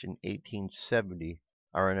established in 1870,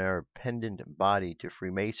 are an pendant body to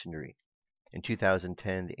Freemasonry. In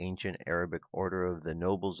 2010, the Ancient Arabic Order of the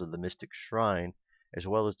Nobles of the Mystic Shrine, as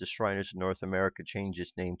well as the Shriners of North America, changed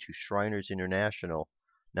its name to Shriners International,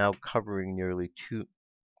 now covering nearly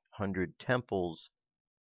 200 temples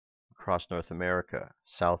across North America,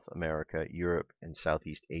 South America, Europe, and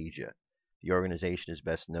Southeast Asia. The organization is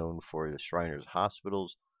best known for the Shriners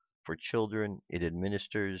Hospitals for children it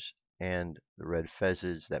administers and the red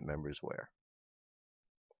fezzes that members wear.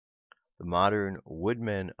 The Modern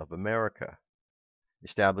Woodmen of America.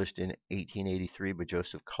 Established in 1883 by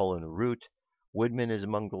Joseph Cullen Root, Woodmen is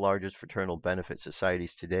among the largest fraternal benefit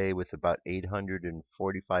societies today, with about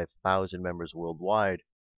 845,000 members worldwide.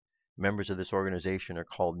 Members of this organization are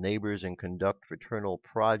called neighbors and conduct fraternal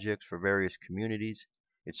projects for various communities.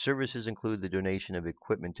 Its services include the donation of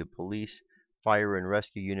equipment to police, fire and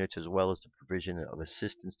rescue units, as well as the provision of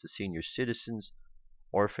assistance to senior citizens,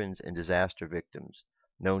 orphans, and disaster victims.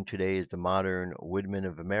 Known today as the Modern Woodmen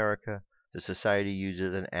of America, the society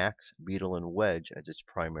uses an axe, beetle, and wedge as its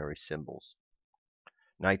primary symbols.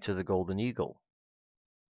 Knights of the Golden Eagle.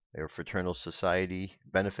 They are a fraternal society,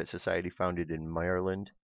 benefit society founded in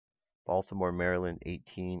Maryland, Baltimore, Maryland,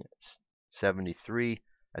 1873.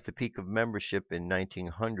 At the peak of membership in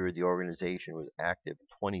 1900, the organization was active in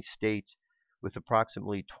 20 states with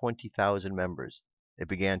approximately 20,000 members. It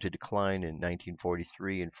began to decline in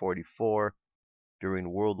 1943 and 44.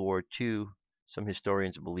 During World War II, some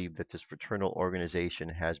historians believe that this fraternal organization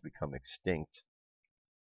has become extinct.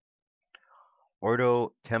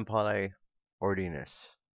 Ordo Templi Ordinis.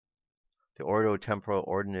 The Ordo Templi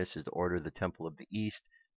Ordinis is the Order of the Temple of the East,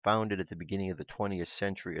 founded at the beginning of the 20th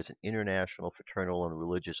century as an international fraternal and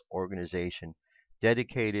religious organization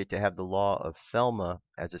dedicated to have the law of Thelma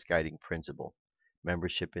as its guiding principle.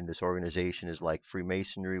 Membership in this organization is like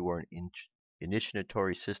Freemasonry, where an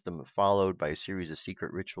initiatory system followed by a series of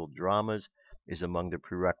secret ritual dramas is among the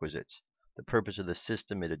prerequisites. The purpose of the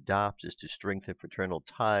system it adopts is to strengthen fraternal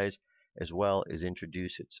ties as well as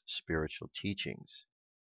introduce its spiritual teachings.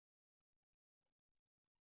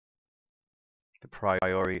 The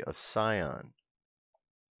Priory of Sion.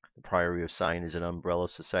 The Priory of Sion is an umbrella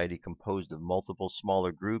society composed of multiple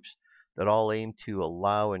smaller groups that all aim to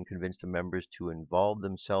allow and convince the members to involve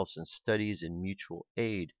themselves in studies in mutual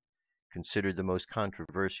aid. Considered the most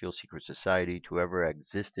controversial secret society to ever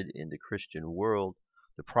existed in the Christian world,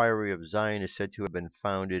 the Priory of Zion is said to have been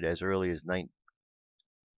founded as early as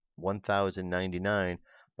 1099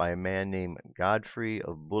 by a man named Godfrey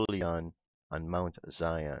of Bouillon on Mount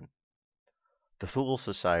Zion. The Thule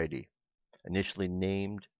Society. Initially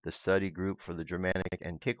named the Study Group for the Germanic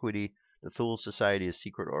Antiquity, the Thule Society is a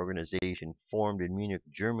secret organization formed in Munich,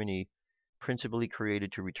 Germany, principally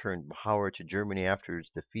created to return power to Germany after its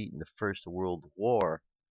defeat in the First World War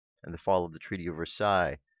and the fall of the Treaty of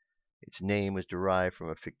Versailles. Its name was derived from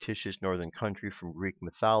a fictitious northern country from Greek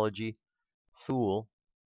mythology, Thule.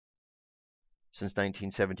 Since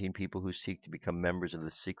 1917, people who seek to become members of the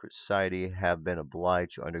secret society have been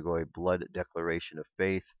obliged to undergo a blood declaration of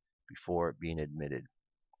faith before being admitted.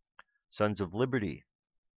 Sons of Liberty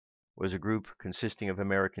was a group consisting of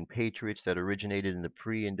American patriots that originated in the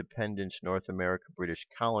pre-independence North America British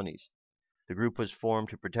colonies. The group was formed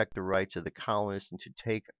to protect the rights of the colonists and to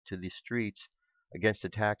take to the streets against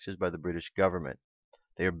attacks by the British government.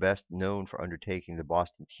 They are best known for undertaking the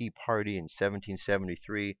Boston Tea Party in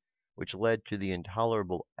 1773, which led to the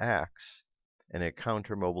Intolerable Acts and a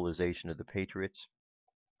counter-mobilization of the Patriots.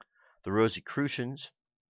 The Rosicrucians,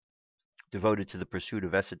 devoted to the pursuit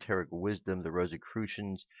of esoteric wisdom, the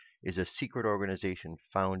Rosicrucians is a secret organization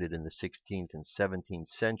founded in the 16th and 17th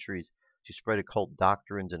centuries to spread occult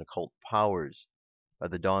doctrines and occult powers. By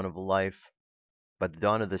the dawn of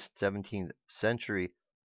the 17th century,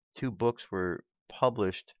 2 books were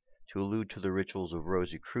published to allude to the rituals of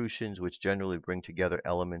Rosicrucians, which generally bring together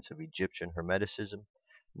elements of Egyptian Hermeticism,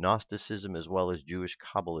 Gnosticism, as well as Jewish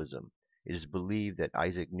Kabbalism. It is believed that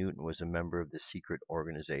Isaac Newton was a member of this secret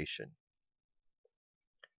organization.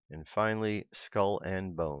 And finally, Skull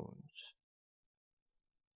and Bones.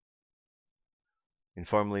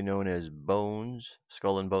 Informally known as Bones,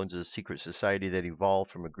 Skull and Bones is a secret society that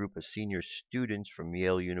evolved from a group of senior students from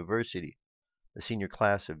Yale University. The senior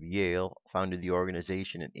class of Yale founded the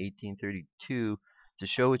organization in 1832 to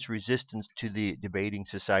show its resistance to the debating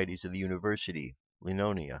societies of the university,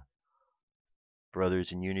 Linonia,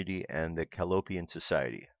 Brothers in Unity, and the Calliopean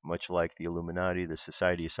Society. Much like the Illuminati, the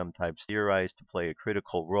society is sometimes theorized to play a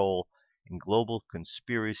critical role in global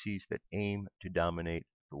conspiracies that aim to dominate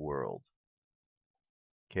the world.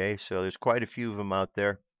 Okay, so there's quite a few of them out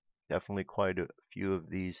there. Definitely quite a few of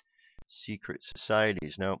these secret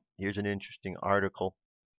societies. Now, here's an interesting article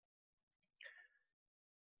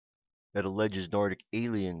that alleges Nordic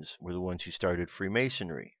aliens were the ones who started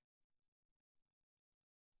Freemasonry.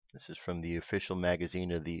 This is from the official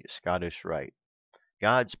magazine of the Scottish Rite.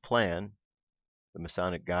 God's plan, the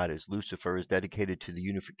Masonic God is Lucifer, is dedicated to the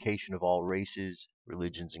unification of all races,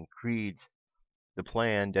 religions, and creeds. The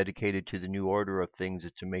plan, dedicated to the new order of things,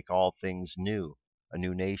 is to make all things new. A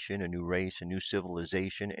new nation, a new race, a new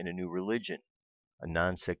civilization, and a new religion. A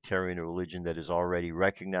non-sectarian religion that is already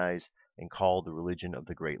recognized and called the religion of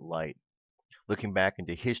the Great Light. Looking back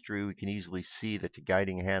into history, we can easily see that the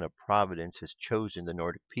guiding hand of Providence has chosen the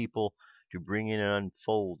Nordic people to bring in and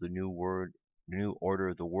unfold the new order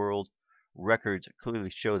of the world. Records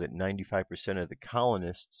clearly show that 95% of the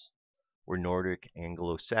colonists were Nordic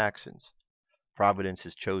Anglo-Saxons. Providence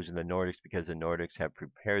has chosen the Nordics because the Nordics have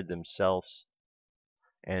prepared themselves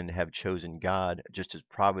and have chosen God, just as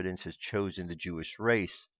Providence has chosen the Jewish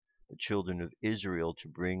race, the children of Israel, to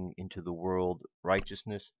bring into the world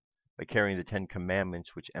righteousness by carrying the 10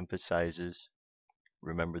 Commandments, which emphasizes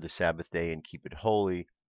remember the Sabbath day and keep it holy.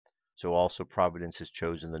 So also Providence has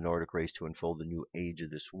chosen the Nordic race to unfold the new age of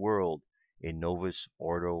this world, a Novus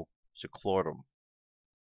Ordo Seclorum,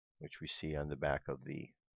 which we see on the back of the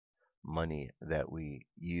money that we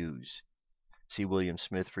use. C. William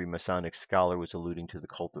Smith, Freemasonic scholar, was alluding to the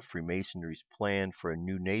cult of Freemasonry's plan for a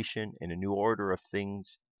new nation and a new order of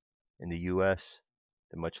things in the U.S.,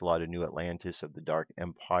 the much lauded New Atlantis of the Dark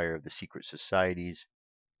Empire of the secret societies,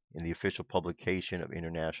 in the official publication of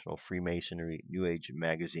International Freemasonry New Age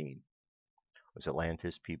magazine. Was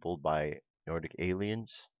Atlantis peopled by Nordic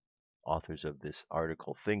aliens? Authors of this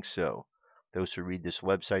article think so. Those who read this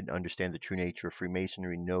website and understand the true nature of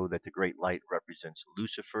Freemasonry know that the Great Light represents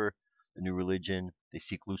Lucifer, the new religion. They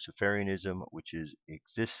seek Luciferianism, which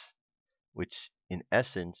in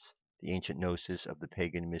essence the ancient gnosis of the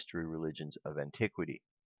pagan mystery religions of antiquity.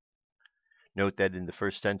 Note that in the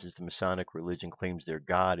first sentence, the Masonic religion claims their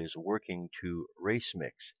God is working to race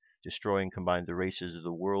mix, destroy and combine the races of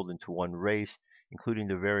the world into one race, including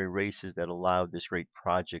the very races that allowed this great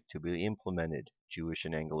project to be implemented, Jewish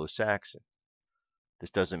and Anglo-Saxon. This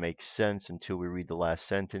doesn't make sense until we read the last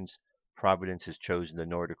sentence. Providence has chosen the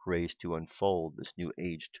Nordic race to unfold this new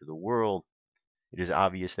age to the world. It is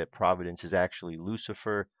obvious that Providence is actually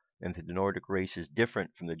Lucifer, and that the Nordic race is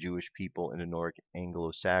different from the Jewish people and the Nordic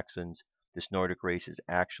Anglo-Saxons. This Nordic race is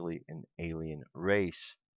actually an alien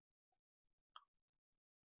race.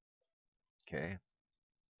 Okay.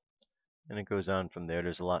 And it goes on from there.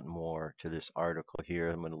 There's a lot more to this article here.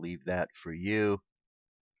 I'm going to leave that for you.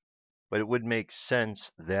 But it would make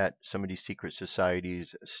sense that some of these secret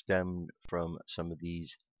societies stem from some of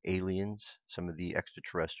these aliens, some of the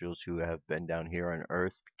extraterrestrials who have been down here on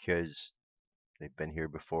Earth, because they've been here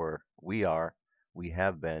before we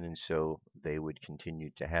have been, and so they would continue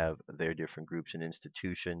to have their different groups and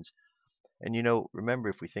institutions. And remember,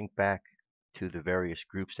 if we think back to the various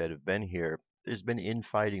groups that have been here, there's been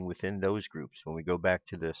infighting within those groups. When we go back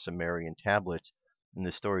to the Sumerian tablets and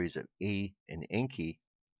the stories of E and Enki,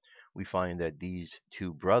 we find that these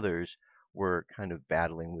 2 brothers were kind of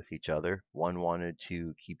battling with each other. One wanted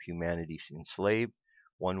to keep humanity enslaved.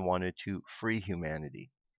 One wanted to free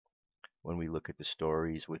humanity. when we look at the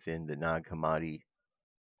stories within the Nag Hammadi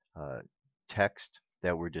text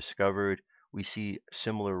that were discovered, we see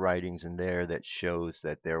similar writings in there that shows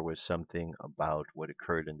that there was something about what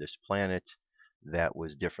occurred in this planet that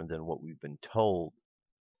was different than what we've been told.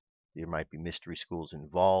 There might be mystery schools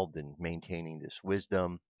involved in maintaining this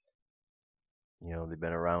wisdom. You know, they've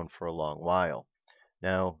been around for a long while.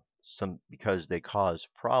 Now, because they cause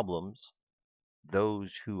problems, those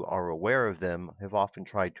who are aware of them have often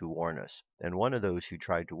tried to warn us. And one of those who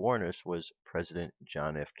tried to warn us was President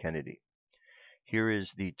John F. Kennedy. Here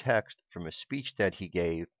is the text from a speech that he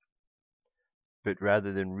gave, but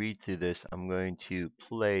rather than read through this, I'm going to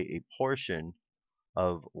play a portion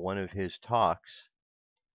of one of his talks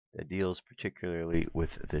that deals particularly with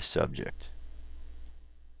this subject.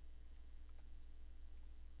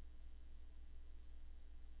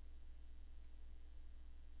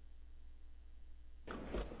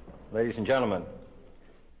 Ladies and gentlemen,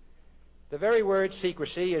 the very word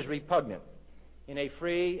secrecy is repugnant in a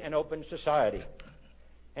free and open society,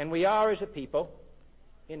 and we are, as a people,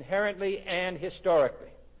 inherently and historically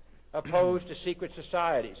opposed to secret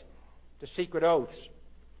societies, to secret oaths,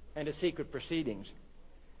 and to secret proceedings.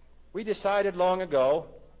 We decided long ago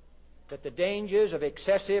that the dangers of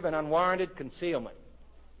excessive and unwarranted concealment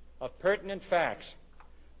of pertinent facts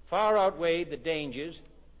far outweighed the dangers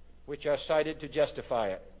which are cited to justify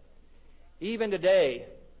it. Even today,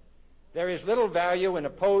 there is little value in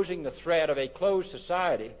opposing the threat of a closed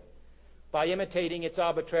society by imitating its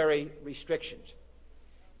arbitrary restrictions.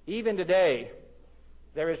 Even today,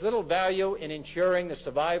 there is little value in ensuring the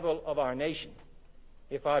survival of our nation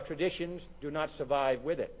if our traditions do not survive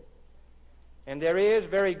with it. And there is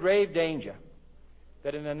very grave danger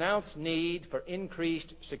that an announced need for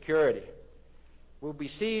increased security will be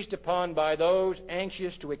seized upon by those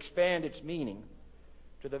anxious to expand its meaning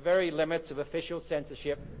to the very limits of official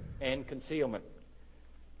censorship and concealment.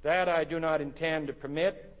 That I do not intend to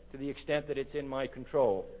permit to the extent that it's in my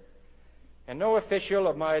control. And no official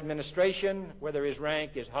of my administration, whether his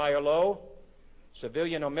rank is high or low,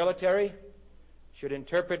 civilian or military, should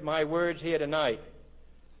interpret my words here tonight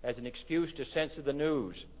as an excuse to censor the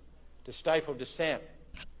news, to stifle dissent,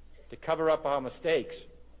 to cover up our mistakes,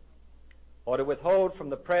 or to withhold from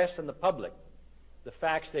the press and the public the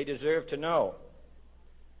facts they deserve to know.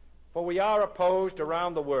 For we are opposed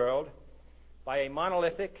around the world by a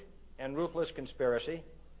monolithic and ruthless conspiracy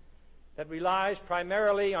that relies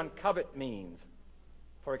primarily on covert means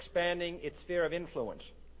for expanding its sphere of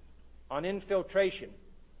influence, on infiltration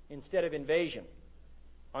instead of invasion,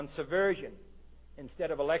 on subversion instead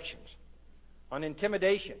of elections, on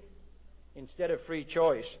intimidation instead of free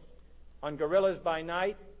choice, on guerrillas by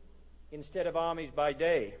night instead of armies by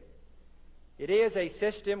day. It is a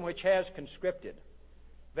system which has conscripted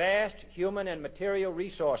vast human and material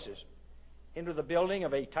resources into the building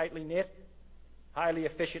of a tightly knit, highly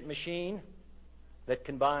efficient machine that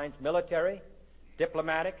combines military,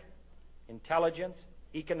 diplomatic, intelligence,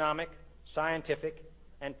 economic, scientific,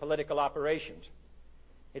 and political operations.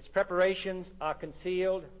 Its preparations are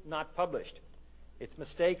concealed, not published. Its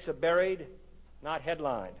mistakes are buried, not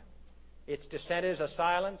headlined. Its dissenters are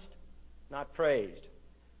silenced, not praised.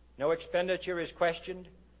 No expenditure is questioned,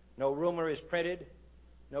 no rumor is printed,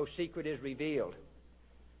 no secret is revealed.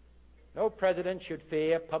 No president should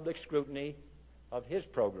fear public scrutiny of his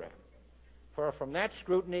program, for from that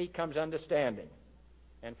scrutiny comes understanding,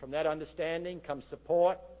 and from that understanding comes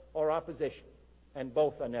support or opposition, and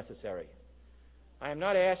both are necessary. I am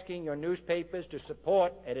not asking your newspapers to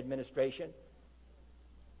support an administration,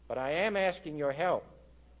 but I am asking your help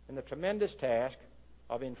in the tremendous task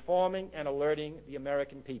of informing and alerting the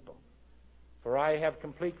American people. For I have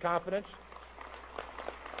complete confidence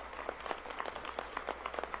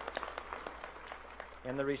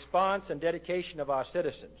in the response and dedication of our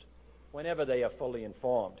citizens whenever they are fully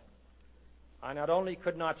informed. I not only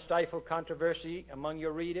could not stifle controversy among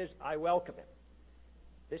your readers, I welcome it.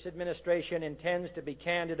 This administration intends to be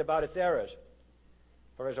candid about its errors.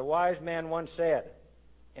 For as a wise man once said,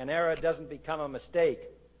 an error doesn't become a mistake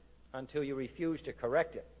until you refuse to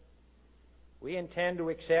correct it. We intend to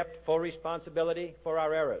accept full responsibility for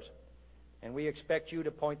our errors, and we expect you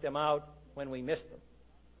to point them out when we miss them.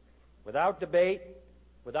 Without debate,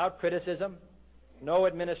 without criticism, no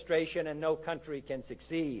administration and no country can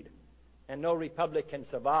succeed, and no republic can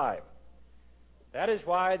survive. That is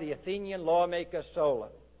why the Athenian lawmaker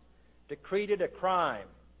Solon decreed it a crime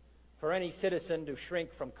for any citizen to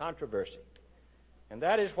shrink from controversy. And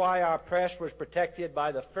that is why our press was protected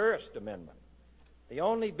by the First Amendment, the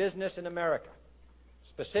only business in America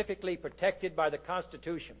specifically protected by the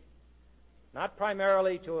Constitution, not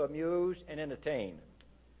primarily to amuse and entertain,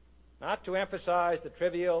 not to emphasize the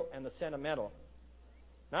trivial and the sentimental,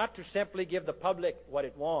 not to simply give the public what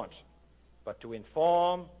it wants, but to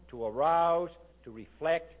inform, to arouse, to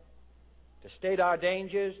reflect, to state our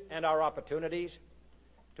dangers and our opportunities,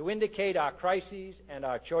 to indicate our crises and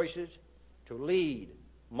our choices, to lead,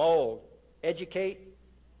 mold, educate,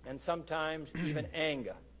 and sometimes even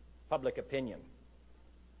anger public opinion.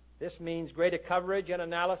 This means greater coverage and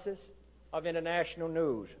analysis of international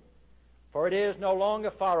news, for it is no longer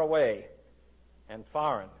far away and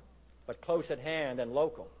foreign, but close at hand and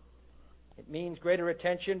local. It means greater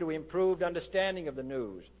attention to improved understanding of the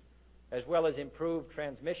news, as well as improved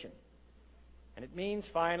transmission. And it means,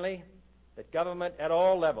 finally, that government at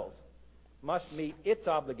all levels must meet its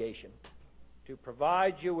obligation to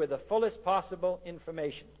provide you with the fullest possible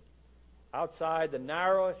information outside the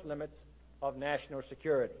narrowest limits of national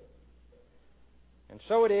security. And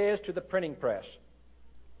so it is to the printing press,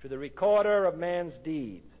 to the recorder of man's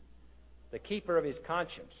deeds, the keeper of his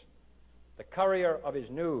conscience, the courier of his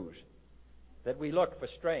news, that we look for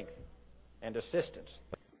strength and assistance,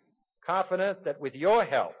 confident that with your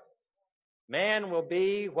help, man will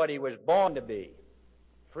be what he was born to be,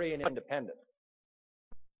 free and independent.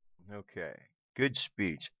 Okay. Good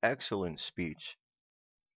speech. Excellent speech.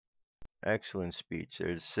 Excellent speech.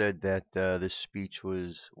 It said that this speech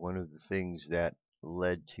was one of the things that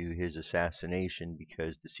led to his assassination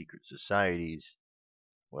because the secret societies,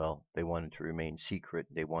 well, they wanted to remain secret.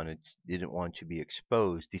 They didn't want to be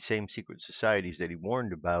exposed. The same secret societies that he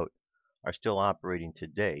warned about are still operating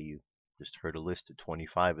today. You just heard a list of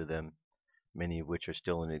 25 of them, many of which are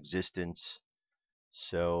still in existence.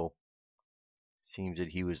 So it seems that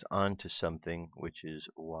he was onto something, which is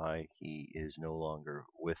why he is no longer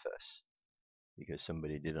with us, because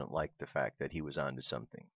somebody didn't like the fact that he was onto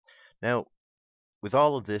something. Now, with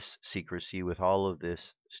all of this secrecy, with all of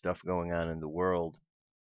this stuff going on in the world,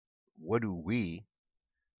 what do we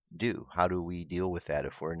do? How do we deal with that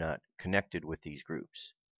if we're not connected with these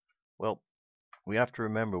groups? Well, we have to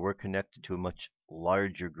remember we're connected to a much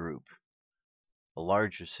larger group, a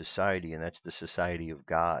larger society, and that's the society of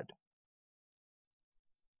God,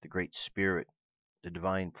 the Great Spirit, the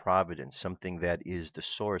divine providence, something that is the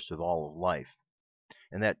source of all of life.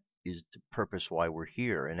 And that is the purpose why we're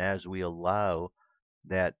here. And as we allow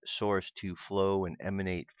that source to flow and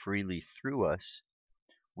emanate freely through us,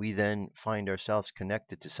 we then find ourselves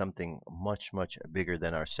connected to something much, much bigger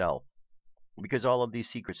than ourselves. Because all of these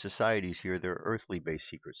secret societies here, they're earthly-based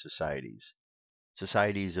secret societies.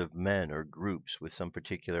 Societies of men or groups with some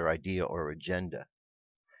particular idea or agenda.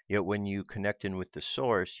 Yet when you connect in with the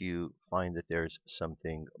source, you find that there's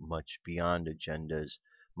something much beyond agendas,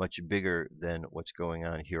 much bigger than what's going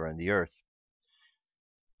on here on the earth.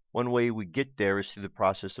 One way we get there is through the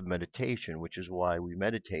process of meditation, which is why we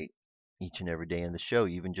meditate each and every day in the show,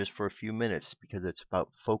 even just for a few minutes, because it's about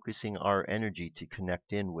focusing our energy to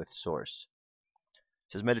connect in with source.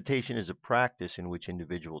 It says meditation is a practice in which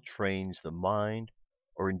individual trains the mind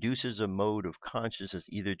or induces a mode of consciousness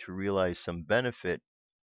either to realize some benefit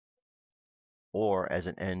or as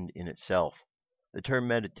an end in itself. The term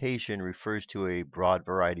meditation refers to a broad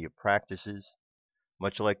variety of practices,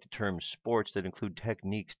 much like the term sports, that include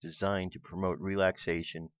techniques designed to promote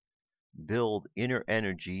relaxation, build inner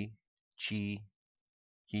energy, chi,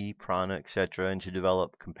 ki, prana, etc., and to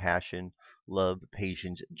develop compassion, love,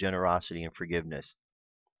 patience, generosity, and forgiveness.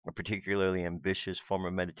 A particularly ambitious form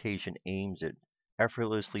of meditation aims at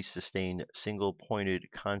effortlessly sustained single-pointed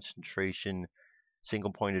concentration,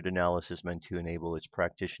 single-pointed analysis meant to enable its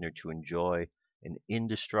practitioner to enjoy an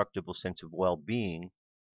indestructible sense of well-being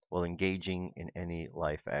while engaging in any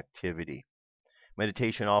life activity.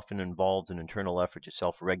 Meditation often involves an internal effort to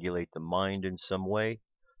self-regulate the mind in some way.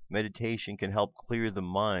 Meditation can help clear the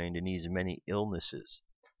mind and ease many illnesses,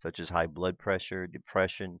 such as high blood pressure,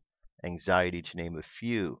 depression, anxiety, to name a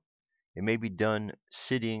few. It may be done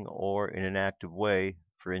sitting or in an active way.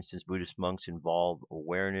 For instance, Buddhist monks involve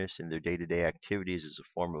awareness in their day-to-day activities as a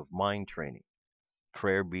form of mind training.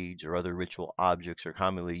 Prayer beads or other ritual objects are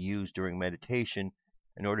commonly used during meditation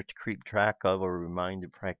in order to keep track of or remind the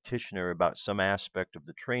practitioner about some aspect of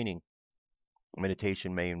the training.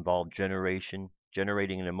 Meditation may involve generating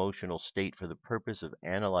an emotional state for the purpose of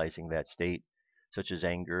analyzing that state, such as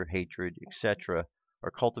anger, hatred, etc.,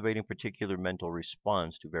 or cultivating particular mental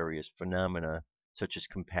response to various phenomena, such as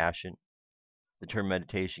compassion. The term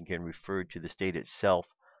meditation can refer to the state itself,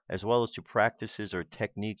 as well as to practices or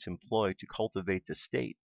techniques employed to cultivate the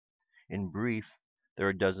state. In brief, there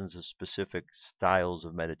are dozens of specific styles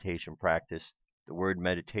of meditation practice. The word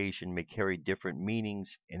meditation may carry different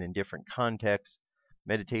meanings, and in different contexts,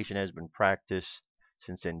 meditation has been practiced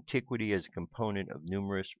since antiquity as a component of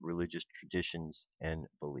numerous religious traditions and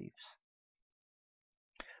beliefs.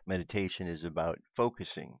 Meditation is about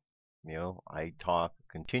focusing. I talk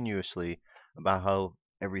continuously about how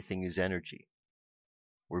everything is energy.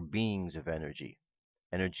 We're beings of energy.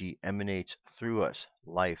 Energy emanates through us.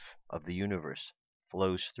 Life of the universe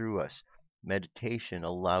flows through us. Meditation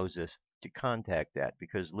allows us to contact that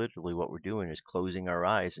because literally what we're doing is closing our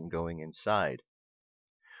eyes and going inside.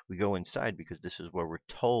 We go inside because this is where we're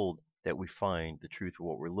told that we find the truth of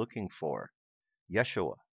what we're looking for.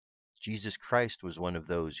 Yeshua, Jesus Christ, was one of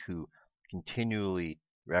those who continually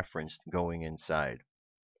referenced going inside.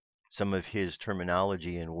 Some of his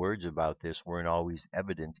terminology and words about this weren't always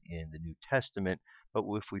evident in the New Testament, but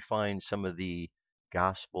if we find some of the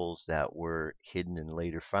Gospels that were hidden and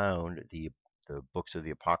later found, the books of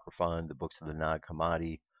the Apocryphon, the books of the Nag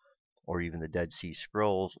Hammadi, or even the Dead Sea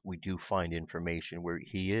Scrolls, we do find information where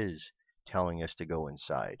he is telling us to go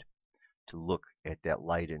inside, to look at that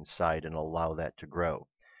light inside and allow that to grow.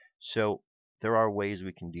 So there are ways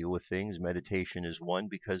we can deal with things. Meditation is one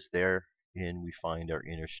because therein we find our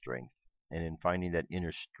inner strength. And in finding that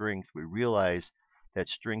inner strength, we realize that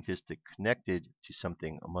strength is connected to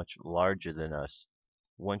something much larger than us.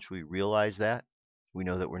 Once we realize that, we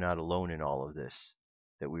know that we're not alone in all of this,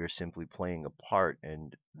 that we are simply playing a part,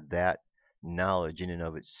 and that knowledge in and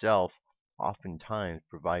of itself oftentimes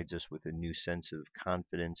provides us with a new sense of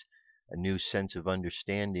confidence, a new sense of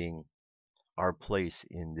understanding our place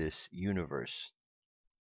in this universe.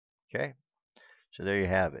 Okay, so there you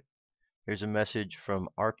have it. Here's a message from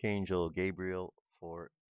Archangel Gabriel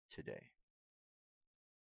for today.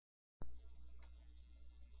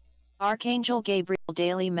 Archangel Gabriel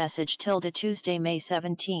Daily Message / Tuesday, May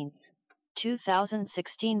 17,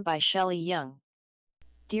 2016 by Shelley Young.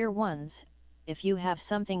 Dear ones, if you have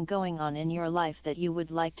something going on in your life that you would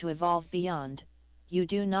like to evolve beyond, you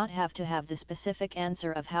do not have to have the specific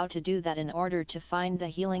answer of how to do that in order to find the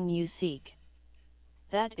healing you seek.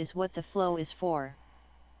 That is what the flow is for.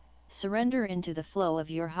 Surrender into the flow of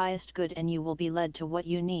your highest good and you will be led to what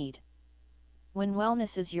you need. When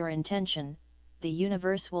wellness is your intention, the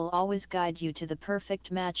universe will always guide you to the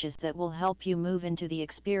perfect matches that will help you move into the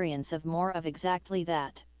experience of more of exactly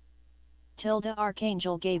that.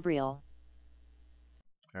 Archangel Gabriel.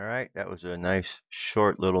 All right, that was a nice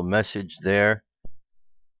short little message there.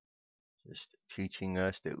 Just teaching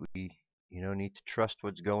us that we, need to trust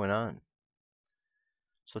what's going on.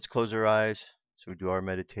 So let's close our eyes so we do our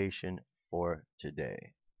meditation for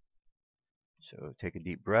today. So take a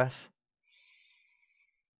deep breath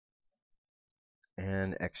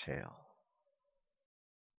and exhale.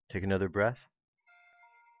 Take another breath.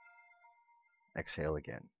 Exhale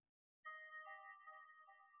again.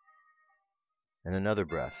 And another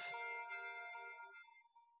breath.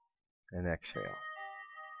 And exhale.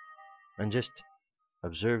 And just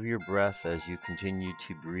observe your breath as you continue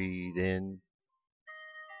to breathe in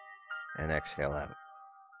and exhale out.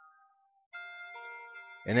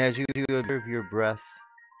 And as you observe your breath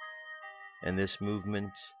and this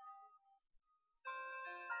movement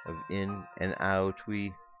of in and out,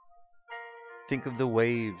 we think of the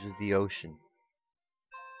waves of the ocean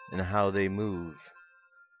and how they move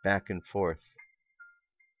back and forth.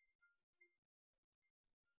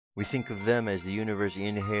 We think of them as the universe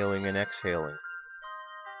inhaling and exhaling.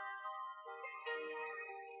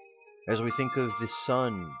 As we think of the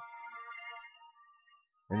sun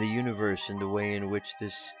and the universe and the way in which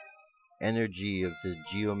this energy of the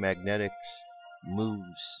geomagnetics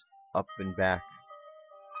moves up and back,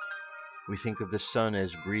 we think of the sun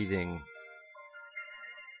as breathing.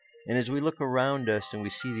 And as we look around us and we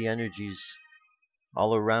see the energies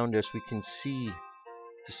all around us, we can see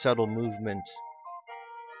the subtle movement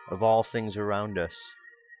of all things around us.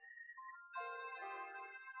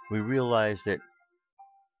 We realize that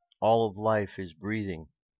all of life is breathing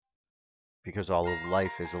because all of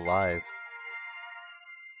life is alive.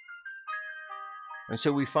 And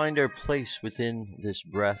so we find our place within this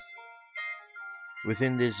breath,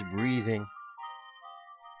 within this breathing.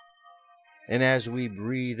 And as we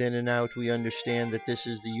breathe in and out, we understand that this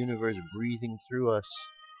is the universe breathing through us.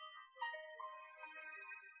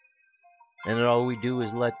 And that all we do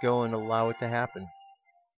is let go and allow it to happen.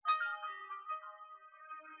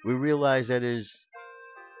 We realize that is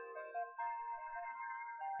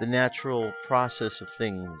the natural process of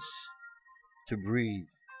things to breathe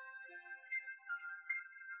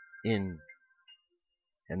in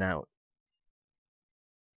and out.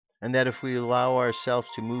 And that if we allow ourselves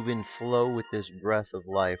to move in flow with this breath of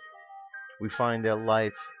life, we find that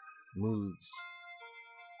life moves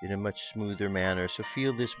in a much smoother manner. So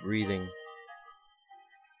feel this breathing.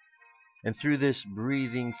 And through this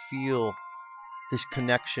breathing, feel this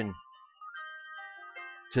connection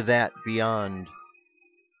to that beyond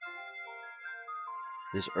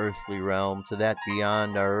this earthly realm, to that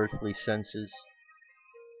beyond our earthly senses.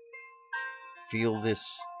 Feel this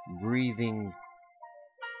breathing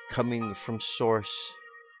coming from source,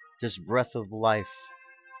 this breath of life.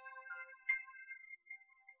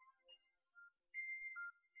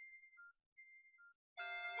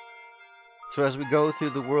 So as we go through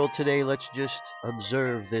the world today, let's just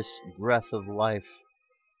observe this breath of life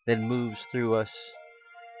that moves through us,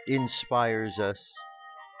 inspires us,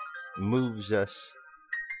 moves us.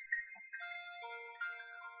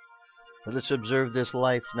 But let's observe this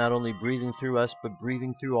life not only breathing through us, but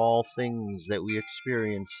breathing through all things that we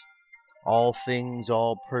experience, all things,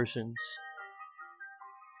 all persons.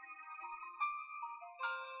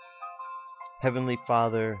 Heavenly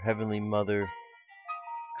Father, Heavenly Mother,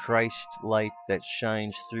 Christ light that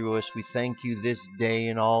shines through us, we thank you this day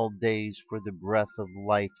and all days for the breath of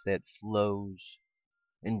life that flows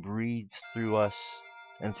and breathes through us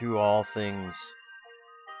and through all things.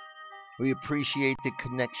 We appreciate the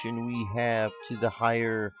connection we have to the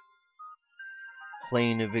higher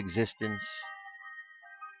plane of existence.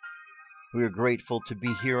 We are grateful to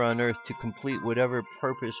be here on earth to complete whatever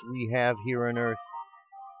purpose we have here on earth.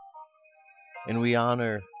 And we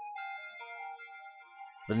honor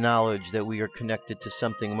the knowledge that we are connected to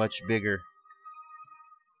something much bigger.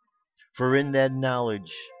 For in that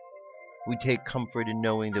knowledge, we take comfort in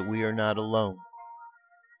knowing that we are not alone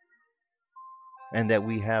and that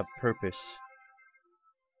we have purpose.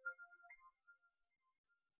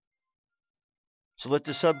 So let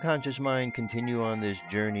the subconscious mind continue on this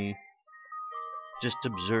journey, just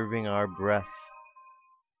observing our breath,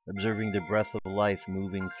 observing the breath of life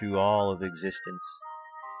moving through all of existence.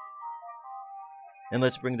 And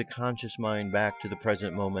let's bring the conscious mind back to the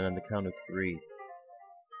present moment on the count of 3.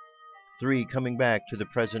 3, coming back to the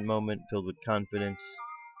present moment filled with confidence.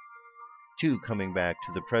 2, coming back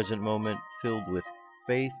to the present moment filled with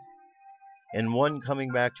faith. And 1,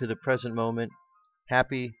 coming back to the present moment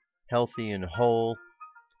happy, healthy, and whole.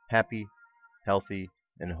 Happy, healthy,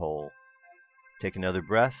 and whole. Take another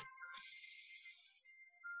breath.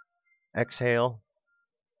 Exhale.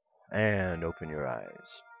 And open your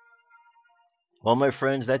eyes. Well, my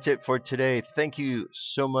friends, that's it for today. Thank you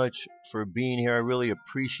so much for being here. I really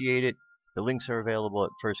appreciate it. The links are available at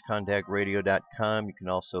firstcontactradio.com. You can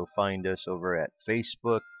also find us over at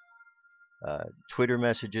Facebook. Twitter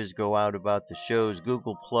messages go out about the shows,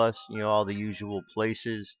 Google+, all the usual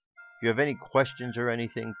places. If you have any questions or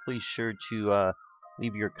anything, please sure to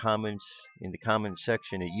leave your comments in the comments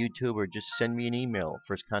section at YouTube, or just send me an email,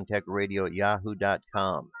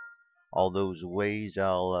 firstcontactradio@yahoo.com. All those ways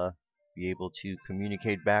I'll be able to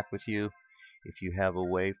communicate back with you if you have a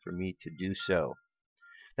way for me to do so.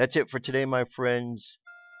 That's it for today, my friends.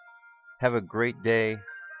 Have a great day.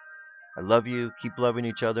 I love you. Keep loving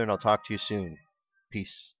each other, and I'll talk to you soon.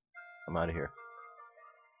 Peace. I'm out of here.